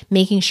time,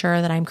 making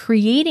sure that I'm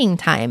creating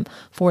time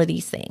for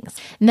these things.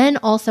 And then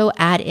also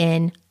add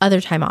in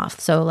other time off.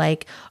 So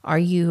like, are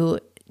you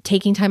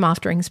taking time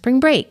off during spring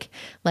break?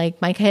 Like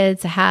my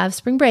kids have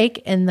spring break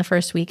in the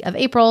first week of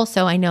April.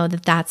 So I know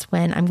that that's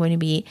when I'm going to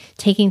be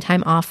taking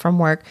time off from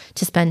work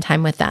to spend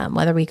time with them.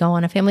 Whether we go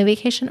on a family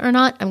vacation or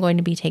not, I'm going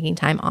to be taking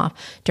time off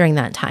during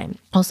that time.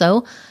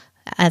 Also,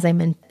 as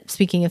I'm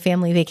speaking of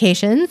family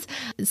vacations,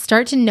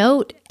 start to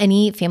note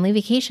any family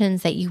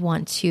vacations that you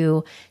want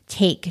to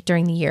take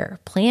during the year.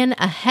 Plan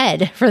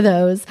ahead for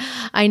those.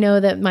 I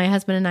know that my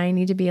husband and I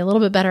need to be a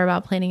little bit better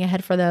about planning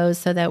ahead for those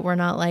so that we're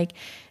not like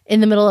in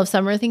the middle of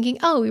summer thinking,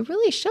 oh, we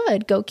really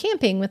should go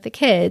camping with the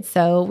kids.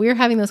 So we're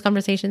having those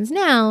conversations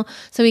now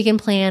so we can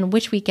plan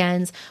which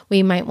weekends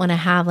we might want to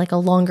have like a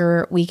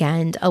longer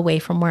weekend away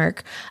from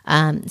work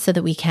so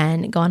that we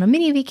can go on a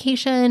mini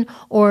vacation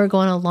or go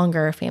on a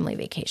longer family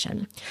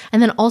vacation.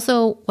 And then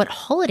also, what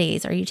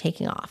holidays are you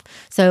taking off?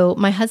 So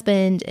my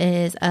husband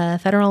is a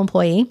federal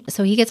employee,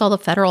 so he gets all the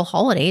federal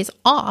holidays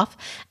off.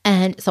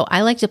 And so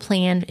I like to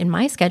plan in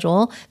my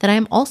schedule that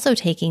I'm also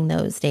taking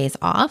those days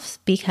off,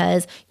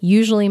 because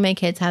usually my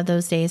kids have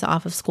those days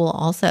off of school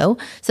also.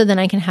 So then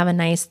I can have a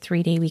nice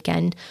 3-day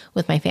weekend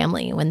with my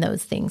family when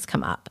those things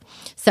come up.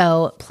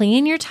 So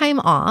plan your time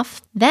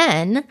off,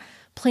 then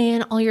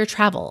plan all your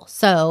travel.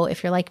 So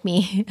if you're like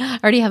me, I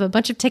already have a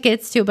bunch of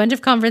tickets to a bunch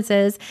of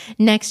conferences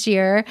next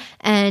year,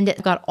 and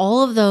I've got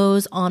all of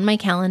those on my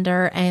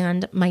calendar,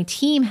 and my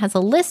team has a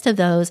list of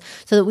those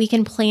so that we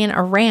can plan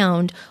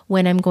around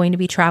when I'm going to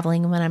be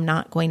traveling and when I'm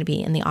not going to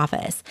be in the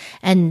office.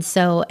 And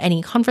so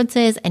any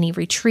conferences, any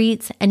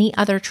retreats, any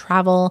other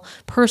travel,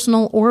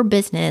 personal or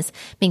business,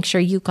 make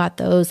sure you've got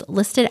those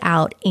listed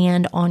out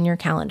and on your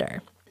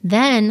calendar.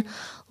 Then,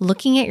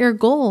 looking at your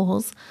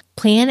goals,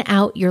 plan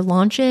out your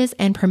launches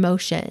and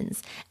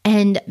promotions,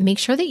 and make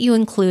sure that you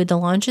include the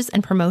launches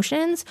and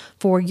promotions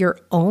for your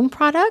own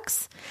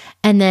products,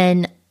 and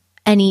then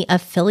any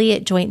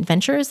affiliate joint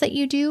ventures that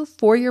you do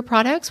for your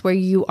products where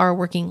you are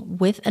working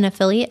with an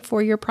affiliate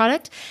for your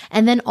product,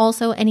 and then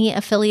also any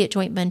affiliate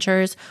joint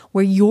ventures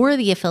where you're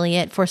the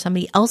affiliate for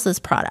somebody else's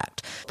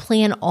product.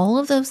 Plan all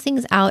of those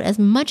things out as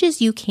much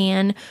as you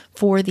can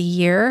for the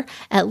year.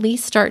 At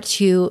least start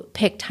to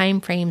pick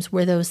time frames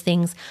where those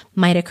things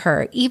might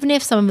occur, even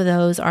if some of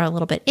those are a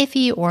little bit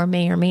iffy or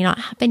may not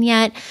happen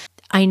yet.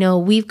 I know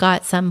we've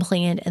got some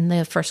planned in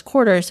the first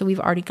quarter, so we've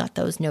already got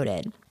those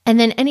noted. And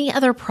then any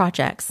other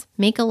projects,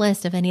 make a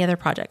list of any other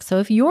projects. So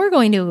if you're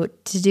going to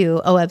do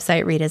a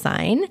website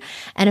redesign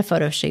and a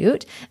photo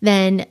shoot,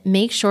 then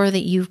make sure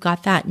that you've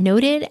got that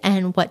noted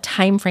and what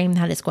time frame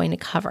that is going to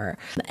cover.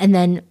 And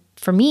then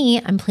for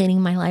me, I'm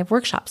planning my live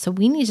workshop. So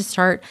we need to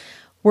start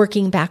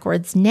working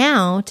backwards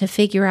now to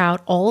figure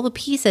out all the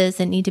pieces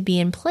that need to be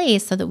in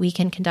place so that we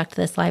can conduct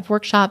this live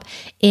workshop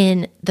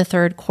in the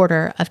third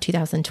quarter of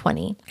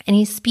 2020.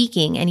 Any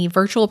speaking, any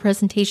virtual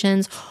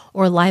presentations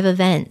or live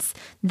events,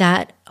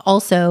 that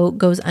also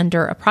goes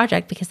under a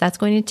project, because that's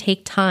going to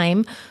take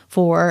time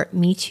for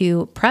me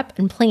to prep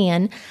and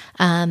plan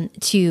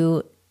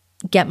to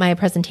get my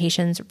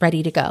presentations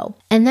ready to go.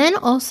 And then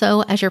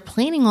also, as you're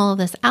planning all of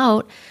this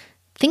out,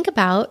 think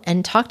about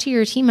and talk to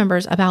your team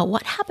members about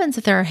what happens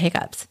if there are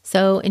hiccups.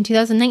 So in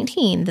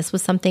 2019, this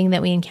was something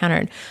that we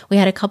encountered. We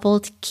had a couple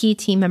key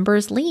team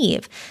members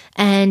leave.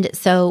 And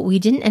so we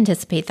didn't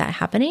anticipate that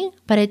happening,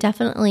 but it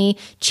definitely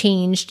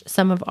changed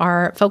some of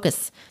our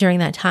focus during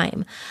that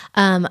time.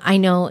 I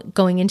know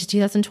going into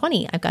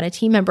 2020, I've got a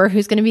team member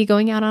who's going to be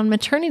going out on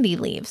maternity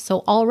leave.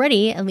 So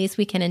already, at least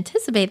we can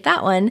anticipate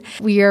that one.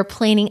 We are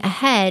planning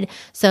ahead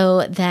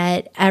so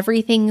that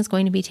everything is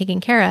going to be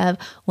taken care of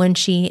when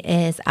she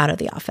is out of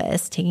the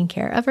office, taking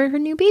care of her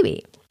new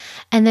baby.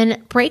 And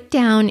then break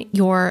down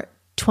your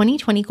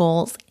 2020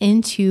 goals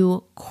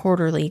into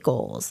quarterly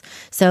goals.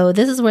 So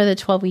this is where the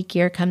 12-week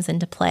year comes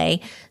into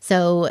play.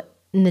 So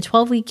in the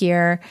 12-week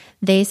year,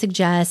 they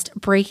suggest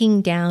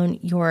breaking down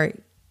your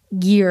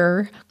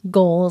year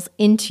goals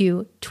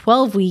into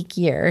 12-week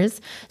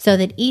years so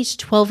that each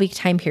 12-week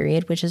time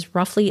period, which is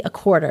roughly a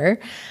quarter,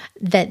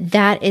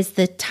 that is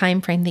the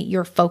time frame that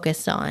you're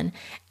focused on.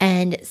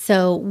 And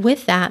so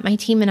with that, my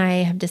team and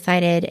I have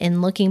decided, in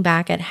looking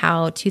back at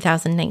how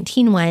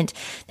 2019 went,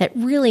 that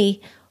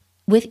really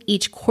with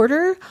each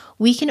quarter,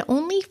 we can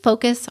only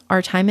focus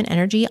our time and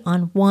energy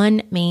on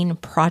one main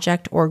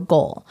project or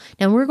goal.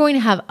 Now, we're going to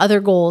have other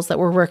goals that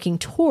we're working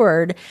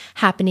toward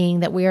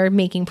happening that we are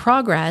making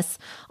progress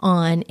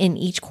on in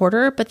each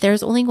quarter, but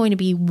there's only going to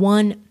be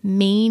one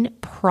main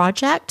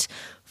project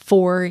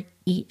for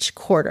each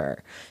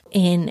quarter.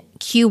 In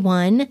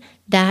Q1,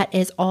 that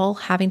is all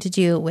having to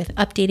do with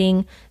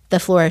updating the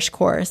Flourish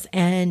course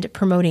and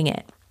promoting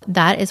it.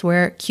 That is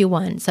where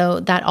Q1. So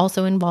that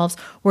also involves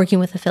working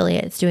with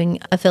affiliates, doing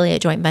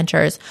affiliate joint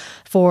ventures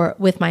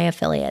with my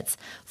affiliates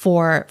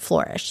for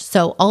Flourish.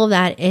 So all of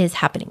that is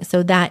happening.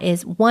 So that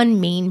is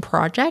one main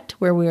project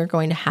where we are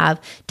going to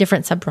have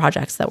different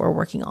sub-projects that we're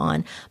working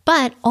on.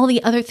 But all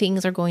the other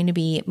things are going to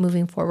be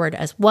moving forward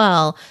as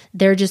well.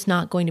 They're just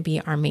not going to be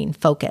our main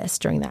focus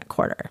during that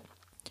quarter.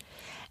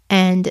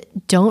 And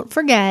don't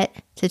forget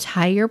to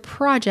tie your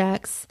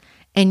projects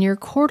and your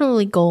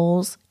quarterly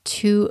goals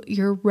to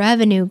your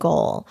revenue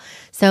goal.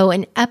 So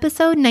in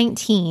episode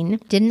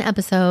 19, did an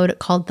episode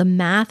called The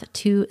Math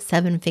to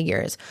Seven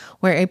Figures,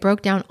 where I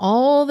broke down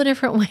all the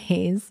different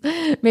ways,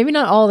 maybe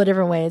not all the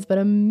different ways,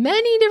 but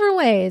many different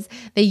ways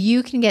that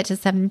you can get to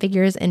seven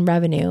figures in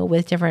revenue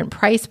with different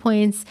price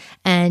points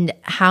and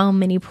how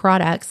many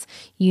products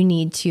you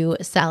need to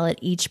sell at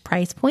each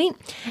price point.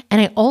 And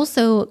I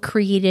also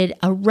created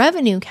a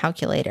revenue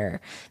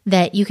calculator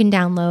that you can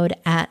download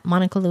at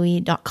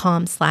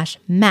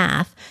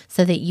monicalouie.com/math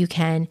so that you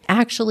can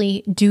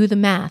actually do the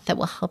math that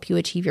will help you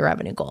achieve your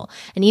revenue goal.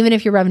 And even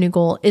if your revenue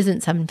goal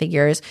isn't seven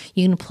figures,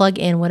 you can plug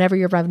in whatever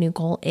your revenue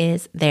goal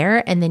is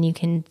there, and then you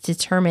can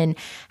determine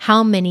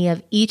how many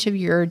of each of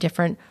your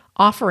different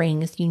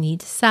offerings you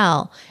need to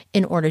sell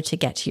in order to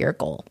get to your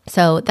goal.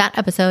 So that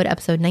episode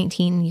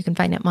 19, you can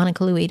find at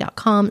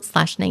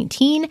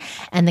monicalouie.com/19,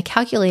 and the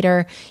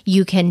calculator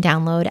you can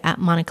download at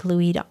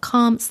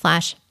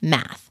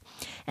monicalouie.com/math.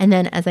 And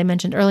then, as I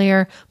mentioned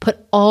earlier,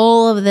 put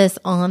all of this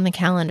on the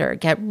calendar.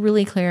 Get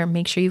really clear.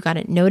 Make sure you've got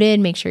it noted.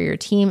 Make sure your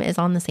team is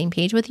on the same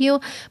page with you.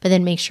 But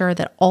then make sure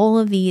that all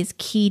of these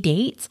key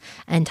dates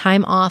and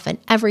time off and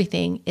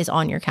everything is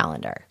on your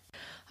calendar.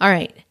 All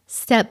right.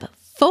 Step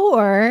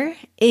 4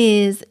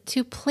 is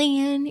to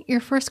plan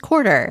your first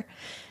quarter.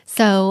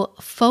 So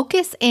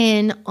focus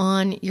in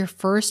on your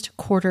first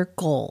quarter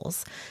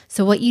goals.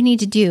 So what you need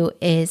to do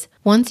is,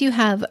 once you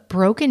have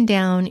broken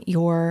down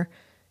your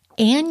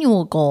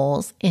annual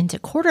goals into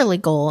quarterly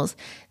goals,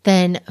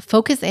 then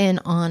focus in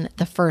on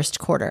the first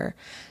quarter.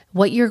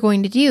 What you're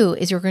going to do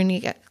is you're going to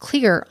get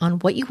clear on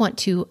what you want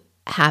to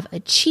have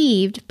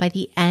achieved by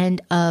the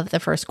end of the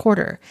first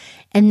quarter.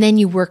 And then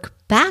you work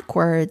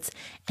backwards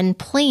and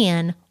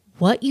plan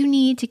what you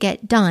need to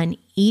get done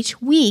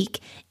each week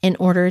in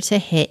order to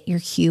hit your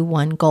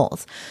Q1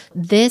 goals.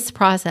 This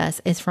process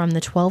is from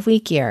the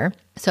 12-week year.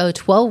 So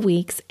 12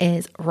 weeks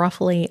is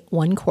roughly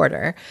one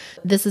quarter.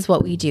 This is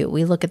what we do.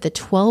 We look at the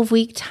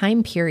 12-week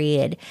time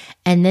period,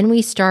 and then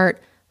we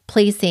start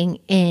placing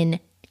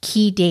in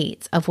key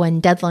dates of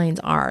when deadlines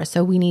are.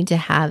 So we need to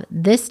have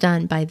this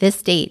done by this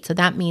date. So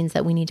that means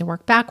that we need to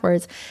work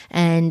backwards,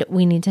 and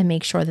we need to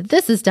make sure that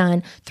this is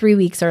done 3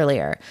 weeks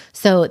earlier.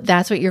 So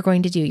that's what you're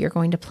going to do. You're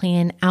going to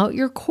plan out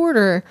your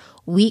quarter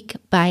week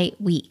by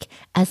week,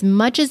 as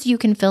much as you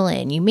can fill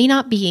in. You may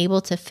not be able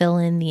to fill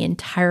in the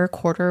entire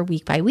quarter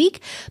week by week,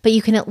 but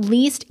you can at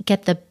least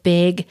get the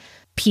big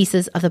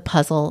pieces of the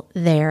puzzle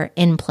there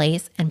in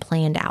place and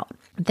planned out.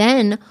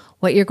 Then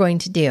what you're going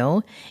to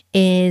do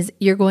is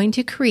you're going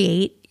to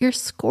create your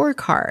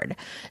scorecard.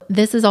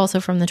 This is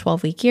also from the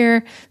 12-week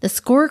year. The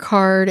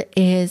scorecard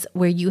is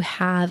where you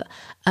have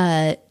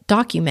a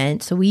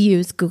document. So we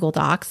use Google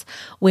Docs,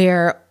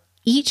 where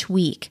each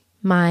week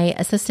my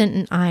assistant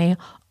and I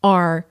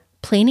are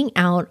planning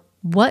out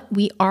what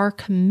we are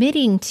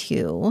committing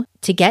to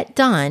get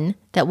done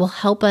that will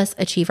help us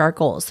achieve our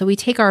goals. So we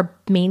take our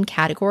main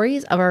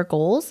categories of our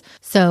goals.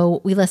 So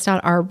we list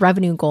out our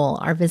revenue goal,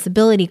 our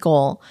visibility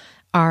goal,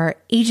 our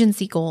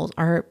agency goals,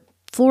 our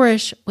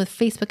Flourish with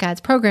Facebook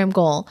ads program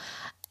goal.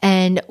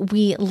 And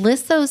we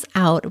list those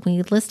out.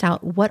 We list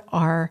out what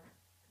our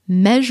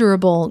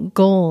measurable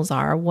goals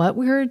are, what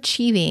we're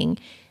achieving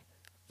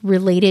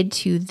related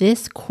to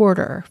this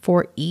quarter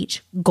for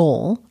each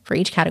goal, for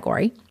each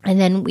category. And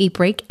then we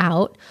break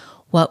out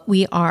what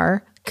we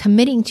are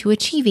committing to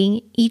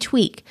achieving each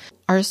week.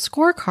 Our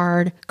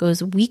scorecard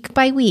goes week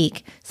by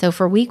week. So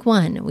for week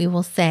 1, we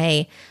will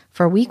say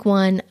for week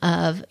 1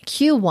 of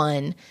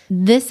Q1,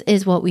 this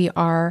is what we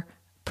are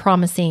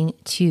promising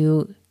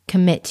to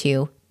commit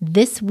to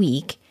this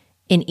week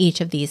in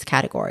each of these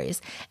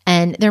categories.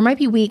 And there might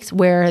be weeks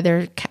where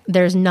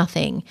there's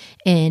nothing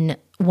in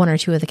 1 or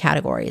 2 of the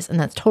categories, and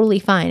that's totally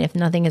fine. If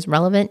nothing is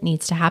relevant,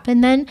 needs to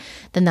happen then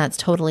that's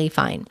totally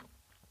fine.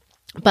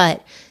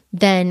 But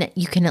then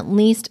you can at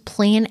least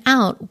plan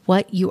out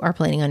what you are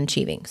planning on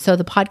achieving. So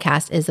the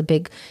podcast is a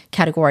big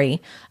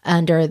category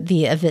under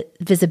the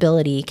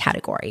visibility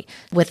category.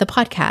 With the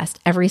podcast,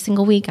 every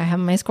single week I have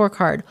my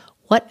scorecard,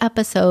 what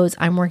episodes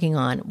I'm working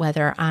on,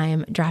 whether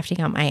I'm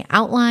drafting out my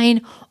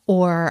outline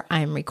or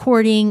I'm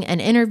recording an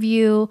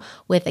interview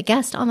with a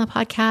guest on the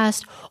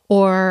podcast,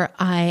 or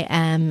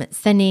I'm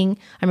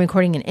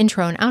recording an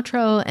intro and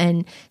outro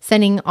and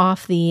sending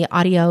off the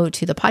audio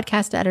to the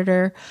podcast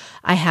editor.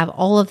 I have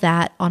all of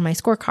that on my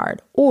scorecard.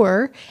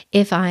 Or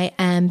if I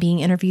am being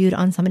interviewed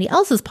on somebody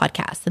else's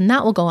podcast, then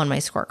that will go on my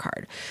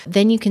scorecard.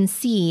 Then you can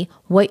see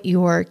what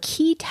your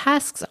key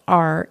tasks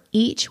are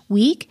each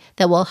week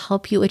that will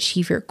help you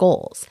achieve your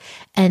goals.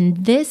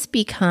 And this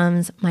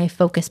becomes my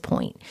focus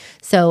point.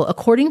 So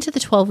according to the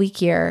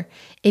 12-week year,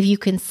 if you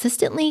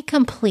consistently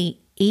complete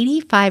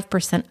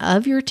 85%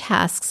 of your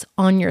tasks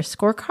on your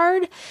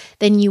scorecard,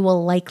 then you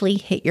will likely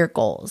hit your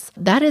goals.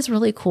 That is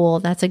really cool.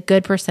 That's a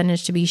good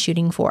percentage to be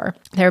shooting for.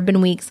 There have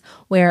been weeks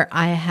where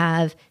I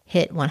have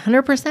hit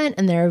 100%,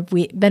 and there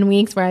have been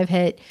weeks where I've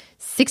hit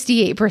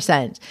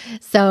 68%.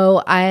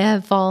 So I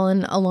have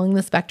fallen along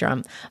the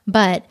spectrum.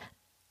 But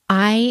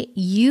I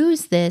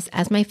use this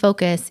as my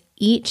focus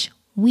each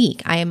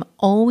week. I am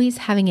always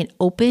having it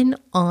open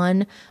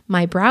on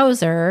my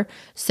browser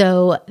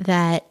so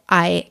that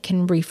I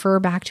can refer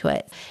back to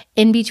it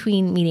in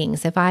between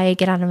meetings. If I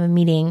get out of a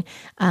meeting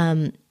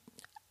a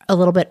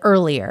little bit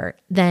earlier,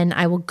 then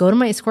I will go to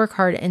my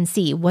scorecard and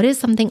see what is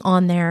something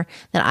on there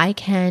that I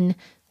can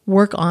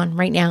work on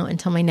right now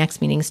until my next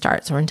meeting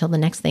starts, or until the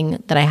next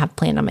thing that I have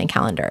planned on my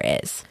calendar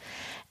is.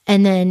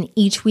 And then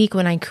each week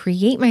when I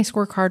create my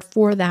scorecard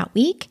for that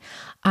week,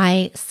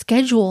 I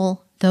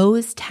schedule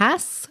those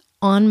tasks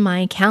on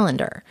my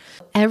calendar.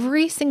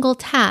 Every single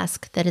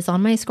task that is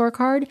on my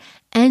scorecard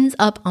ends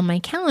up on my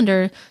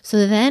calendar,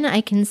 so then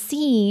I can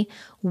see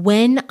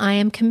when I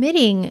am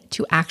committing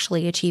to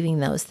actually achieving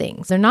those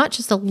things. They're not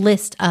just a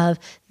list of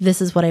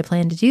this is what I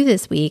plan to do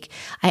this week.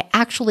 I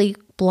actually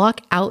block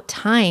out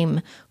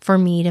time for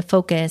me to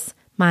focus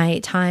my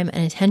time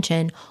and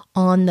attention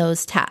on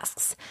those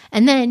tasks.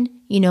 And then,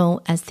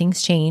 as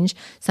things change,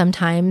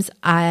 sometimes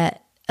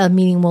a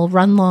meeting will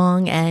run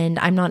long and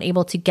I'm not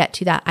able to get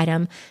to that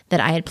item that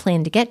I had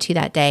planned to get to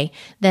that day,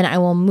 then I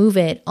will move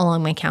it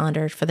along my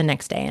calendar for the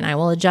next day and I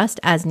will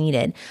adjust as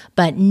needed.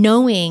 But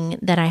knowing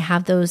that I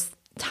have those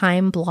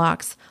time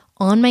blocks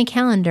on my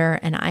calendar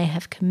and I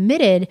have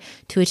committed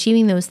to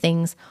achieving those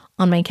things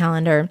on my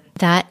calendar,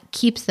 that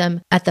keeps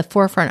them at the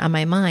forefront of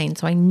my mind.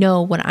 So I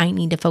know what I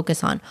need to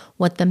focus on,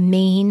 what the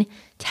main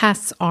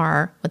tasks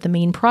are, what the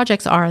main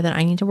projects are that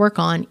I need to work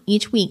on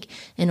each week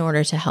in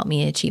order to help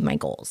me achieve my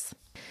goals.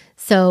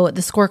 So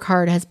the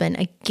scorecard has been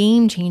a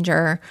game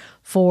changer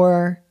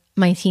for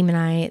my team and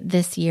I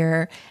this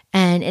year,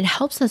 and it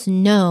helps us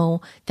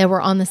know that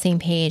we're on the same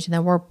page and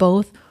that we're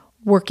both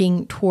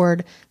working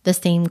toward the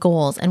same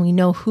goals and we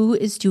know who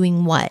is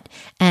doing what.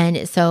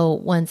 And so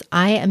once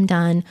I am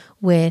done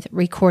with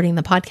recording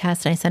the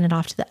podcast and I send it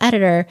off to the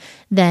editor,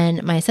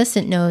 then my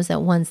assistant knows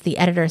that once the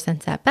editor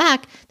sends that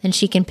back, then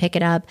she can pick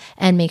it up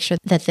and make sure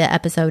that the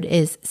episode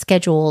is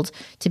scheduled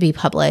to be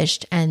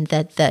published and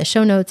that the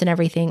show notes and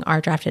everything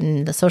are drafted,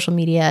 and the social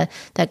media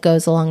that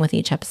goes along with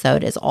each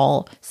episode is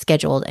all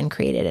scheduled and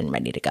created and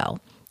ready to go.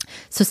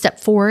 So step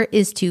 4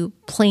 is to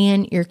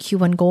plan your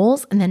Q1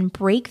 goals and then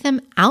break them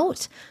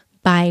out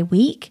by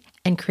week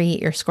and create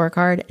your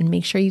scorecard and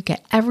make sure you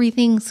get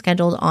everything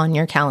scheduled on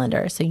your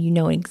calendar so you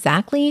know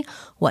exactly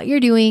what you're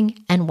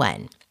doing and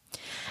when.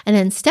 And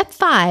then step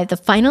 5, the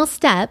final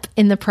step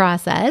in the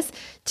process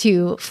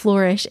to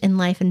flourish in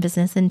life and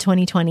business in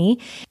 2020,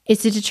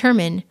 is to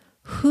determine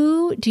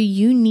who do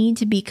you need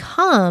to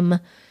become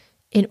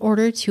in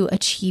order to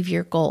achieve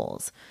your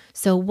goals.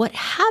 So what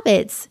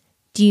habits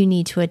do you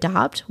need to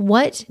adopt?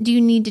 What do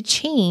you need to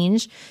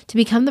change to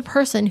become the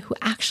person who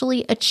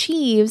actually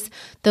achieves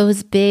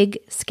those big,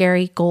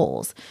 scary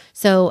goals?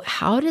 So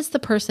how does the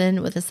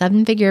person with a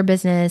 7-figure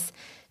business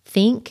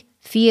think,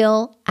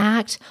 feel,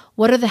 act.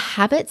 What are the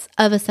habits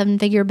of a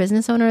 7-figure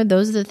business owner?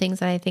 Those are the things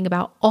that I think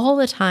about all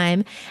the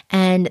time.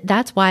 And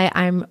that's why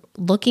I'm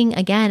looking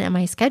again at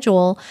my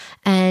schedule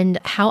and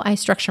how I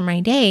structure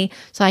my day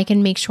so I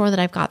can make sure that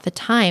I've got the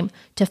time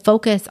to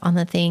focus on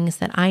the things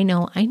that I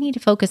know I need to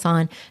focus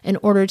on in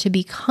order to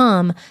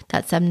become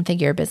that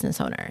 7-figure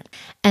business owner.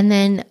 And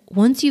then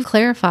once you've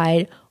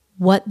clarified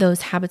what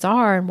those habits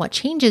are and what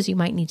changes you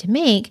might need to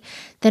make,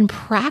 then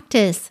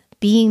practice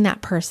being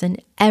that person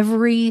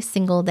every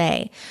single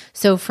day.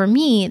 So for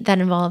me, that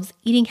involves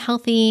eating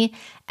healthy,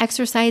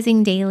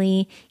 exercising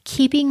daily,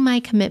 keeping my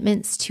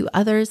commitments to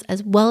others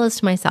as well as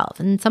to myself.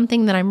 And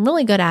something that I'm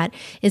really good at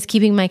is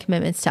keeping my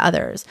commitments to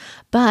others.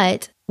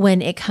 But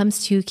when it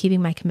comes to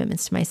keeping my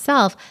commitments to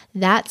myself,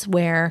 that's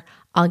where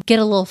I'll get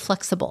a little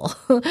flexible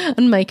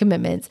on my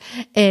commitments,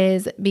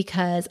 is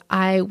because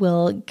I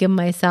will give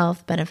myself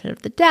the benefit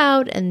of the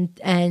doubt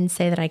and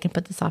say that I can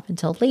put this off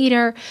until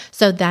later.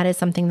 So that is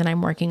something that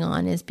I'm working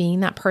on, is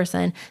being that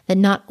person that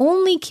not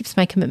only keeps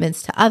my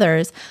commitments to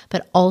others,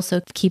 but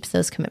also keeps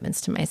those commitments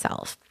to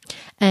myself.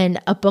 And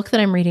a book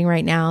that I'm reading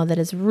right now that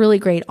is really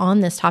great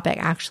on this topic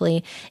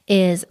actually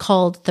is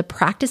called The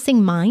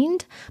Practicing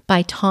Mind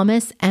by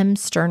Thomas M.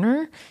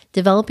 Sterner,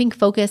 Developing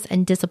Focus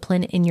and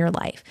Discipline in Your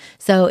Life.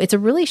 So it's a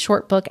really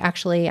short book,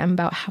 actually. I'm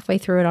about halfway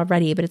through it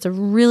already, but it's a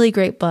really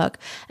great book.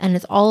 And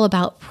it's all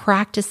about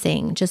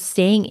practicing, just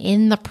staying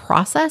in the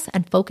process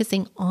and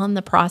focusing on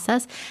the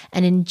process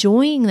and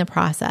enjoying the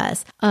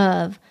process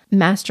of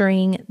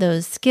mastering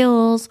those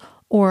skills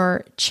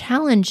or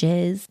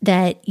challenges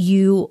that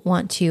you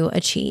want to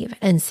achieve.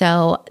 And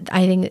so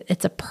I think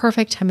it's a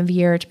perfect time of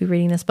year to be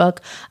reading this book.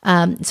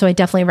 So I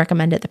definitely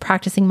recommend it. The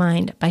Practicing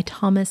Mind by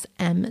Thomas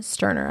M.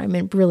 Sterner.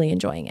 I'm really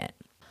enjoying it.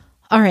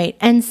 All right.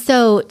 And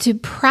so to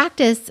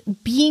practice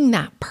being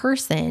that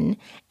person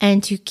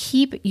and to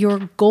keep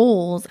your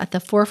goals at the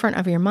forefront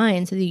of your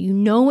mind so that you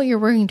know what you're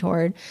working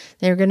toward,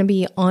 they're going to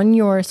be on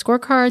your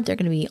scorecard, they're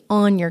going to be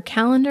on your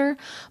calendar.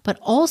 But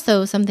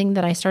also something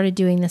that I started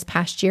doing this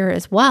past year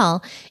as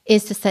well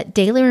is to set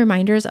daily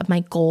reminders of my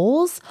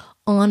goals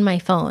on my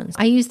phone.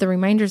 I use the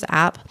Reminders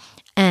app,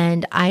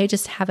 and I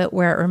just have it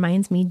where it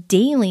reminds me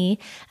daily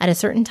at a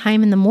certain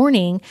time in the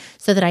morning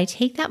so that I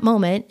take that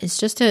moment. It's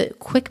just a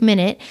quick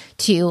minute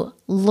to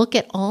look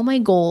at all my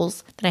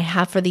goals that I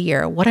have for the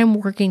year, what I'm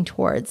working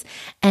towards,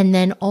 and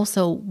then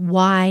also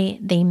why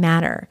they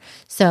matter.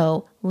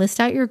 So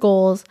list out your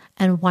goals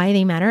and why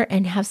they matter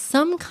and have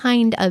some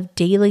kind of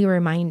daily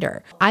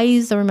reminder. I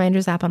use the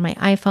Reminders app on my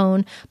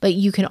iPhone, but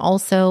you can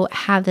also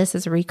have this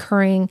as a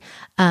recurring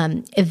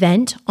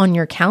event on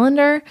your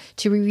calendar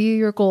to review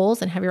your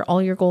goals and have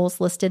all your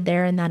goals listed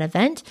there in that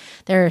event.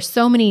 There are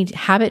so many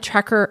habit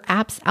tracker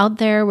apps out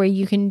there where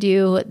you can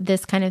do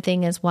this kind of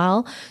thing as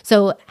well.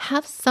 So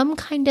have some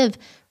kind of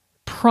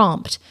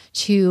prompt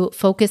to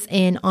focus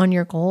in on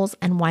your goals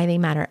and why they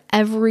matter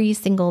every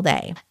single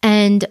day.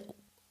 And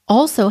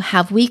also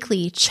have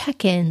weekly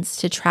check-ins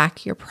to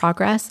track your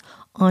progress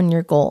on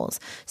your goals.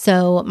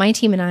 So my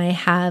team and I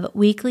have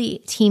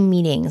weekly team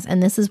meetings,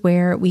 and this is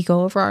where we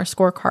go over our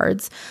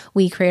scorecards.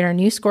 We create our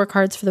new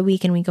scorecards for the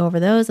week and we go over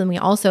those, and we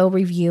also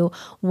review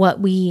what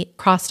we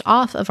crossed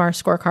off of our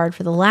scorecard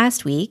for the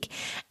last week.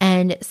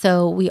 And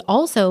so we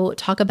also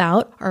talk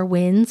about our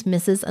wins,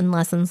 misses, and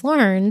lessons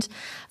learned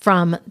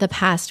from the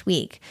past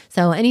week.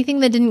 So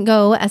anything that didn't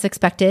go as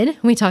expected,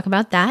 we talk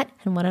about that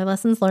and what our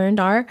lessons learned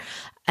are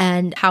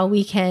and how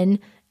we can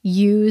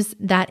use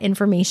that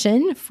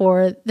information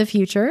for the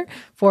future,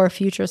 for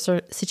future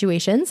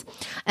situations.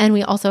 And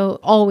we also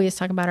always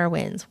talk about our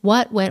wins.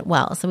 What went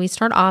well? So we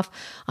start off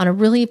on a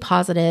really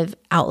positive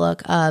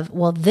outlook of,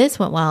 well, this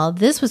went well,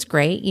 this was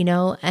great,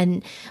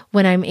 and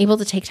when I'm able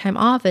to take time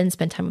off and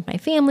spend time with my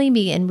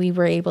family, and we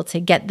were able to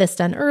get this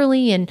done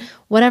early and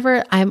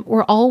whatever,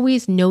 we're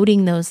always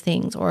noting those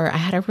things. Or I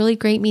had a really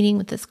great meeting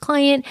with this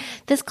client.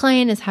 This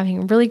client is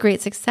having really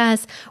great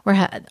success.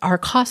 Our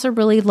costs are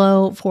really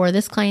low for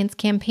this client's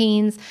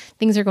campaigns.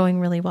 Things are going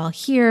really well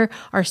here.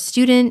 Our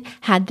student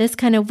had this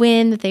kind of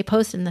win that they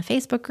posted in the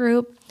Facebook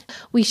group.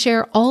 We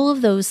share all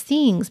of those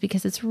things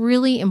because it's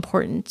really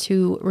important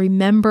to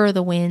remember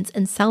the wins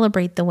and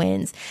celebrate the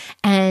wins.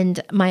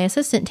 And my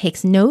assistant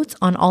takes notes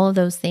on all of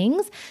those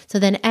things. So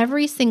then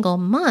every single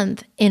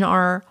month in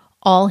our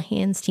all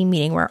hands team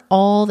meeting, where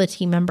all the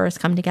team members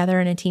come together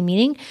in a team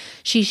meeting,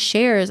 she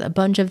shares a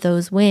bunch of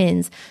those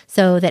wins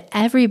so that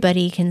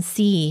everybody can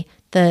see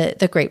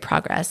the great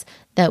progress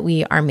that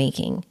we are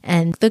making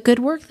and the good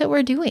work that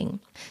we're doing.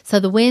 So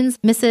the wins,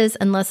 misses,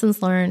 and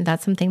lessons learned,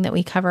 that's something that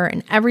we cover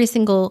in every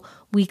single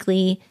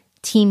weekly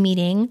team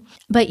meeting.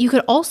 But you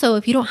could also,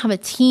 if you don't have a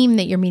team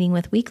that you're meeting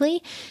with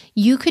weekly,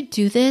 you could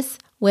do this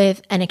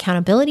with an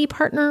accountability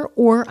partner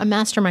or a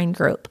mastermind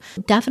group.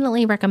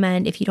 Definitely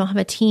recommend, if you don't have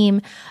a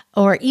team,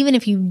 or even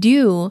if you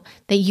do,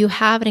 that you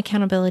have an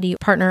accountability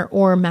partner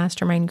or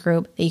mastermind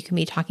group that you can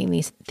be talking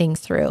these things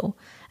through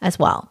as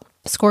well.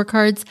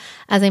 Scorecards,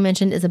 as I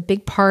mentioned, is a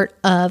big part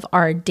of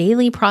our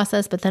daily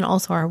process, but then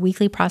also our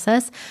weekly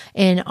process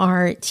in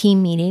our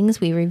team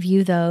meetings. We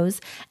review those,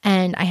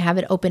 and I have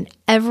it open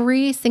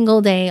every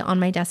single day on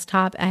my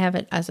desktop. I have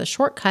it as a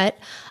shortcut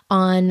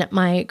on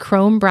my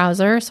Chrome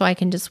browser, so I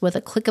can just with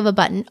a click of a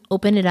button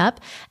open it up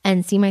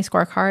and see my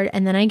scorecard,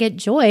 and then I get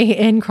joy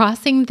in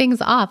crossing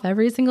things off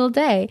every single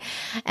day.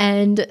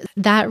 And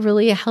that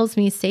really helps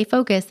me stay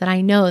focused, that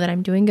I know that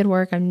I'm doing good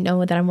work. I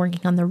know that I'm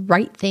working on the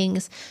right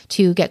things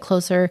to get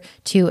closer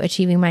to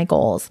achieving my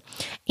goals.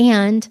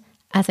 And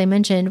as I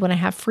mentioned, when I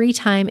have free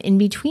time in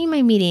between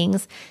my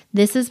meetings,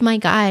 this is my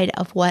guide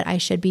of what I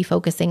should be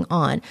focusing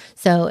on.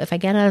 So if I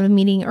get out of a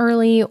meeting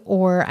early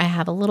or I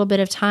have a little bit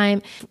of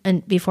time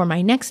and before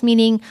my next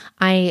meeting,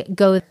 I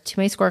go to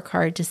my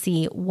scorecard to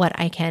see what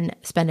I can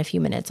spend a few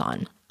minutes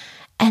on.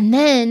 And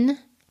then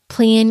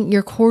plan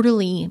your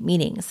quarterly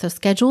meetings. So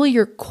schedule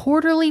your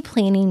quarterly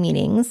planning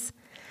meetings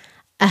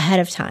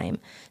ahead of time.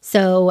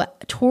 So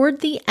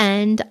toward the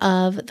end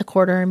of the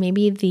quarter,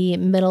 maybe the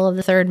middle of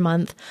the third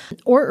month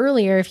or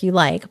earlier if you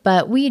like,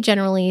 but we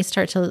generally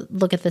start to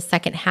look at the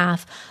second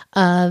half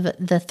of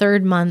the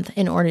third month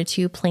in order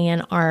to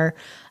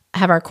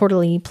have our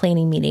quarterly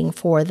planning meeting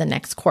for the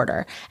next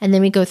quarter. And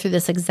then we go through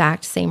this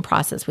exact same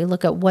process. We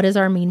look at what is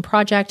our main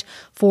project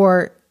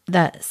for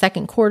the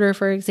second quarter,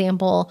 for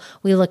example.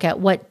 We look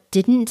at what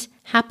didn't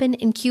happen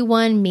in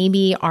Q1.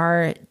 Maybe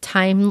our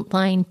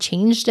timeline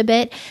changed a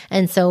bit.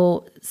 And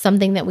so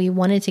something that we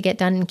wanted to get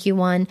done in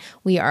Q1,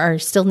 we are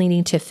still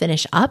needing to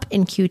finish up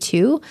in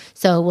Q2.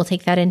 So we'll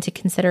take that into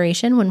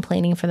consideration when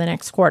planning for the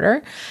next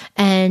quarter.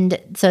 And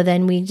so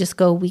then we just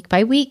go week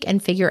by week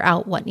and figure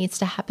out what needs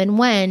to happen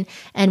when,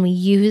 and we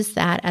use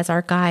that as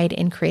our guide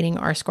in creating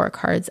our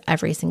scorecards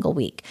every single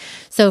week.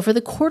 So for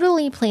the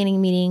quarterly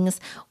planning meetings,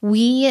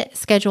 we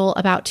schedule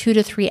about 2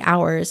 to 3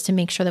 hours to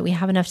make sure that we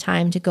have enough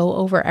time to go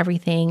over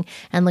everything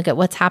and look at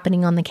what's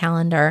happening on the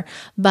calendar.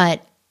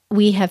 But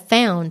we have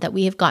found that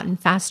we have gotten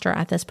faster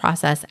at this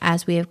process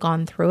as we have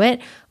gone through it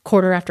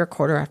quarter after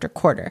quarter after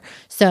quarter.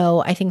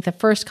 So I think the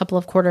first couple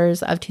of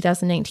quarters of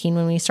 2019,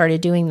 when we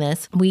started doing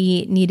this,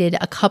 we needed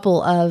a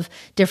couple of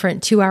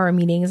different 2-hour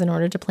meetings in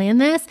order to plan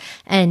this.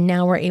 And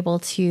now we're able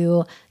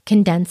to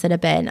condense it a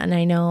bit. And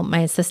I know my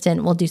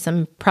assistant will do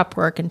some prep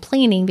work and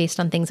planning based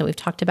on things that we've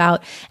talked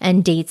about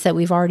and dates that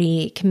we've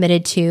already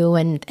committed to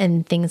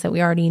and things that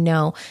we already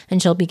know.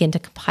 And she'll begin to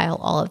compile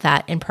all of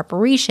that in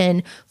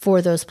preparation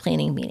for those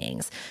planning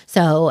meetings.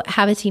 So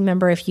have a team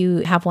member, if you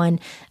have one,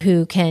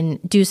 who can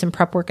do some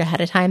prep work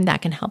ahead of time.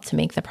 That can help to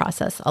make the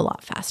process a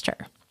lot faster.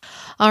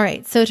 All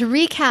right. So to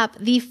recap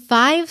the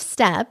 5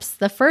 steps,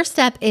 the first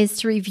step is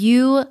to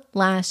review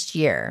last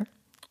year.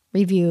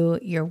 Review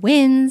your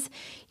wins,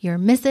 your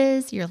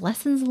misses, your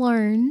lessons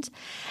learned.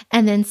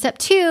 And then step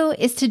 2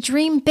 is to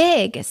dream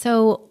big.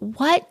 So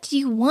what do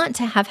you want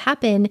to have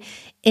happen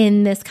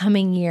in this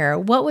coming year?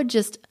 What would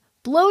just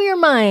blow your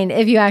mind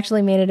if you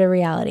actually made it a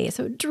reality?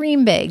 So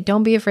dream big.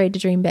 Don't be afraid to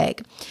dream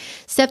big.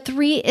 Step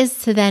 3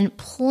 is to then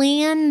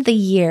plan the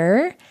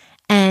year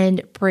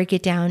and break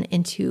it down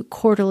into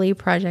quarterly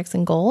projects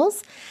and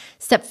goals.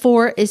 Step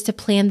 4 is to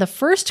plan the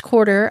first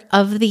quarter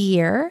of the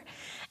year.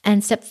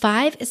 And step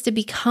 5 is to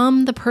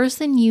become the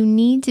person you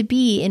need to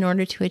be in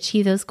order to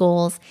achieve those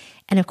goals.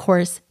 And of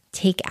course,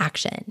 take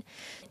action.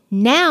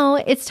 Now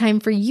it's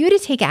time for you to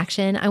take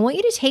action. I want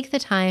you to take the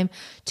time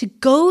to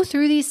go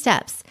through these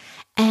steps.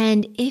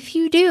 And if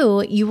you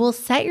do, you will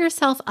set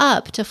yourself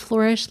up to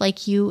flourish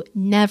like you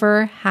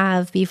never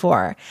have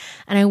before.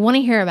 And I want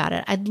to hear about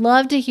it. I'd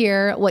love to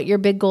hear what your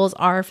big goals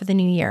are for the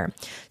new year.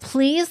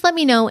 Please let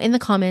me know in the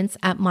comments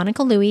at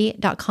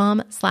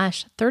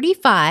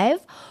monicalouie.com/35,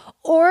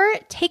 or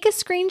take a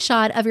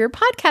screenshot of your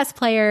podcast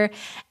player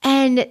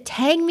and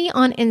tag me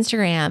on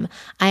Instagram.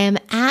 I am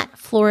at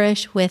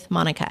Flourish with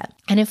Monica.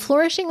 And if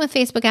flourishing with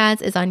Facebook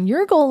ads is on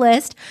your goal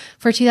list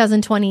for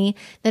 2020,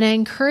 then I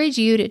encourage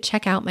you to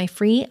check out my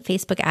free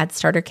Facebook ad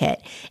starter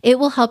kit. It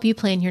will help you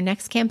plan your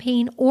next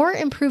campaign or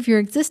improve your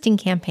existing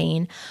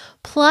campaign.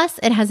 Plus,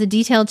 it has a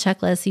detailed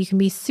checklist so you can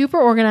be super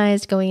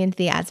organized going into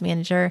the ads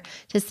manager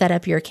to set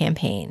up your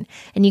campaign.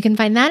 And you can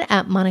find that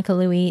at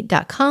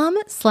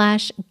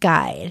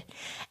monicalouie.com/guide.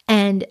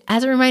 And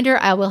as a reminder,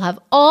 I will have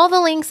all the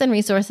links and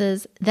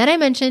resources that I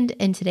mentioned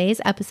in today's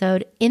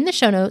episode in the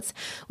show notes,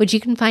 which you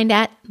can find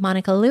at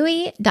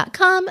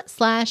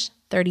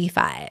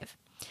monicalouie.com/35.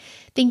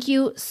 Thank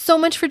you so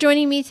much for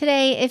joining me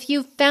today. If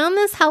you found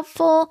this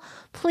helpful,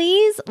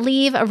 please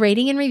leave a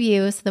rating and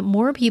review so that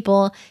more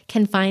people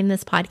can find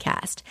this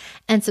podcast,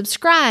 and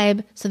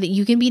subscribe so that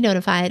you can be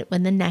notified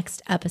when the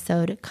next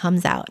episode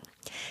comes out.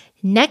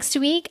 Next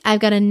week, I've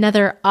got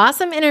another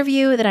awesome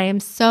interview that I am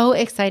so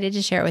excited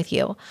to share with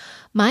you.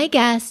 My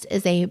guest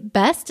is a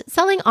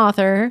best-selling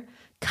author,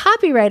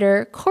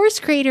 copywriter,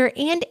 course creator,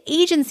 and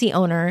agency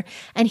owner,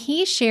 and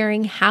he's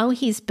sharing how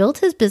he's built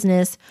his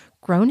business,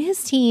 grown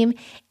his team,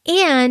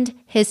 and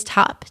his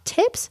top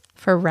tips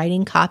for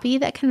writing copy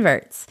that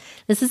converts.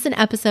 This is an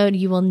episode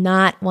you will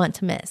not want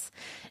to miss.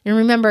 And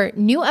remember,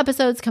 new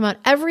episodes come out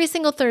every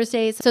single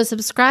Thursday, so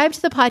subscribe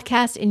to the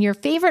podcast in your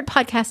favorite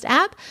podcast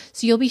app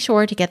so you'll be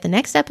sure to get the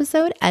next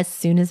episode as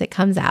soon as it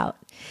comes out.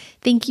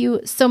 Thank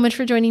you so much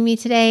for joining me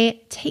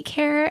today. Take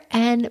care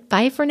and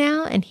bye for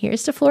now. And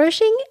here's to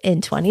flourishing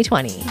in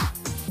 2020.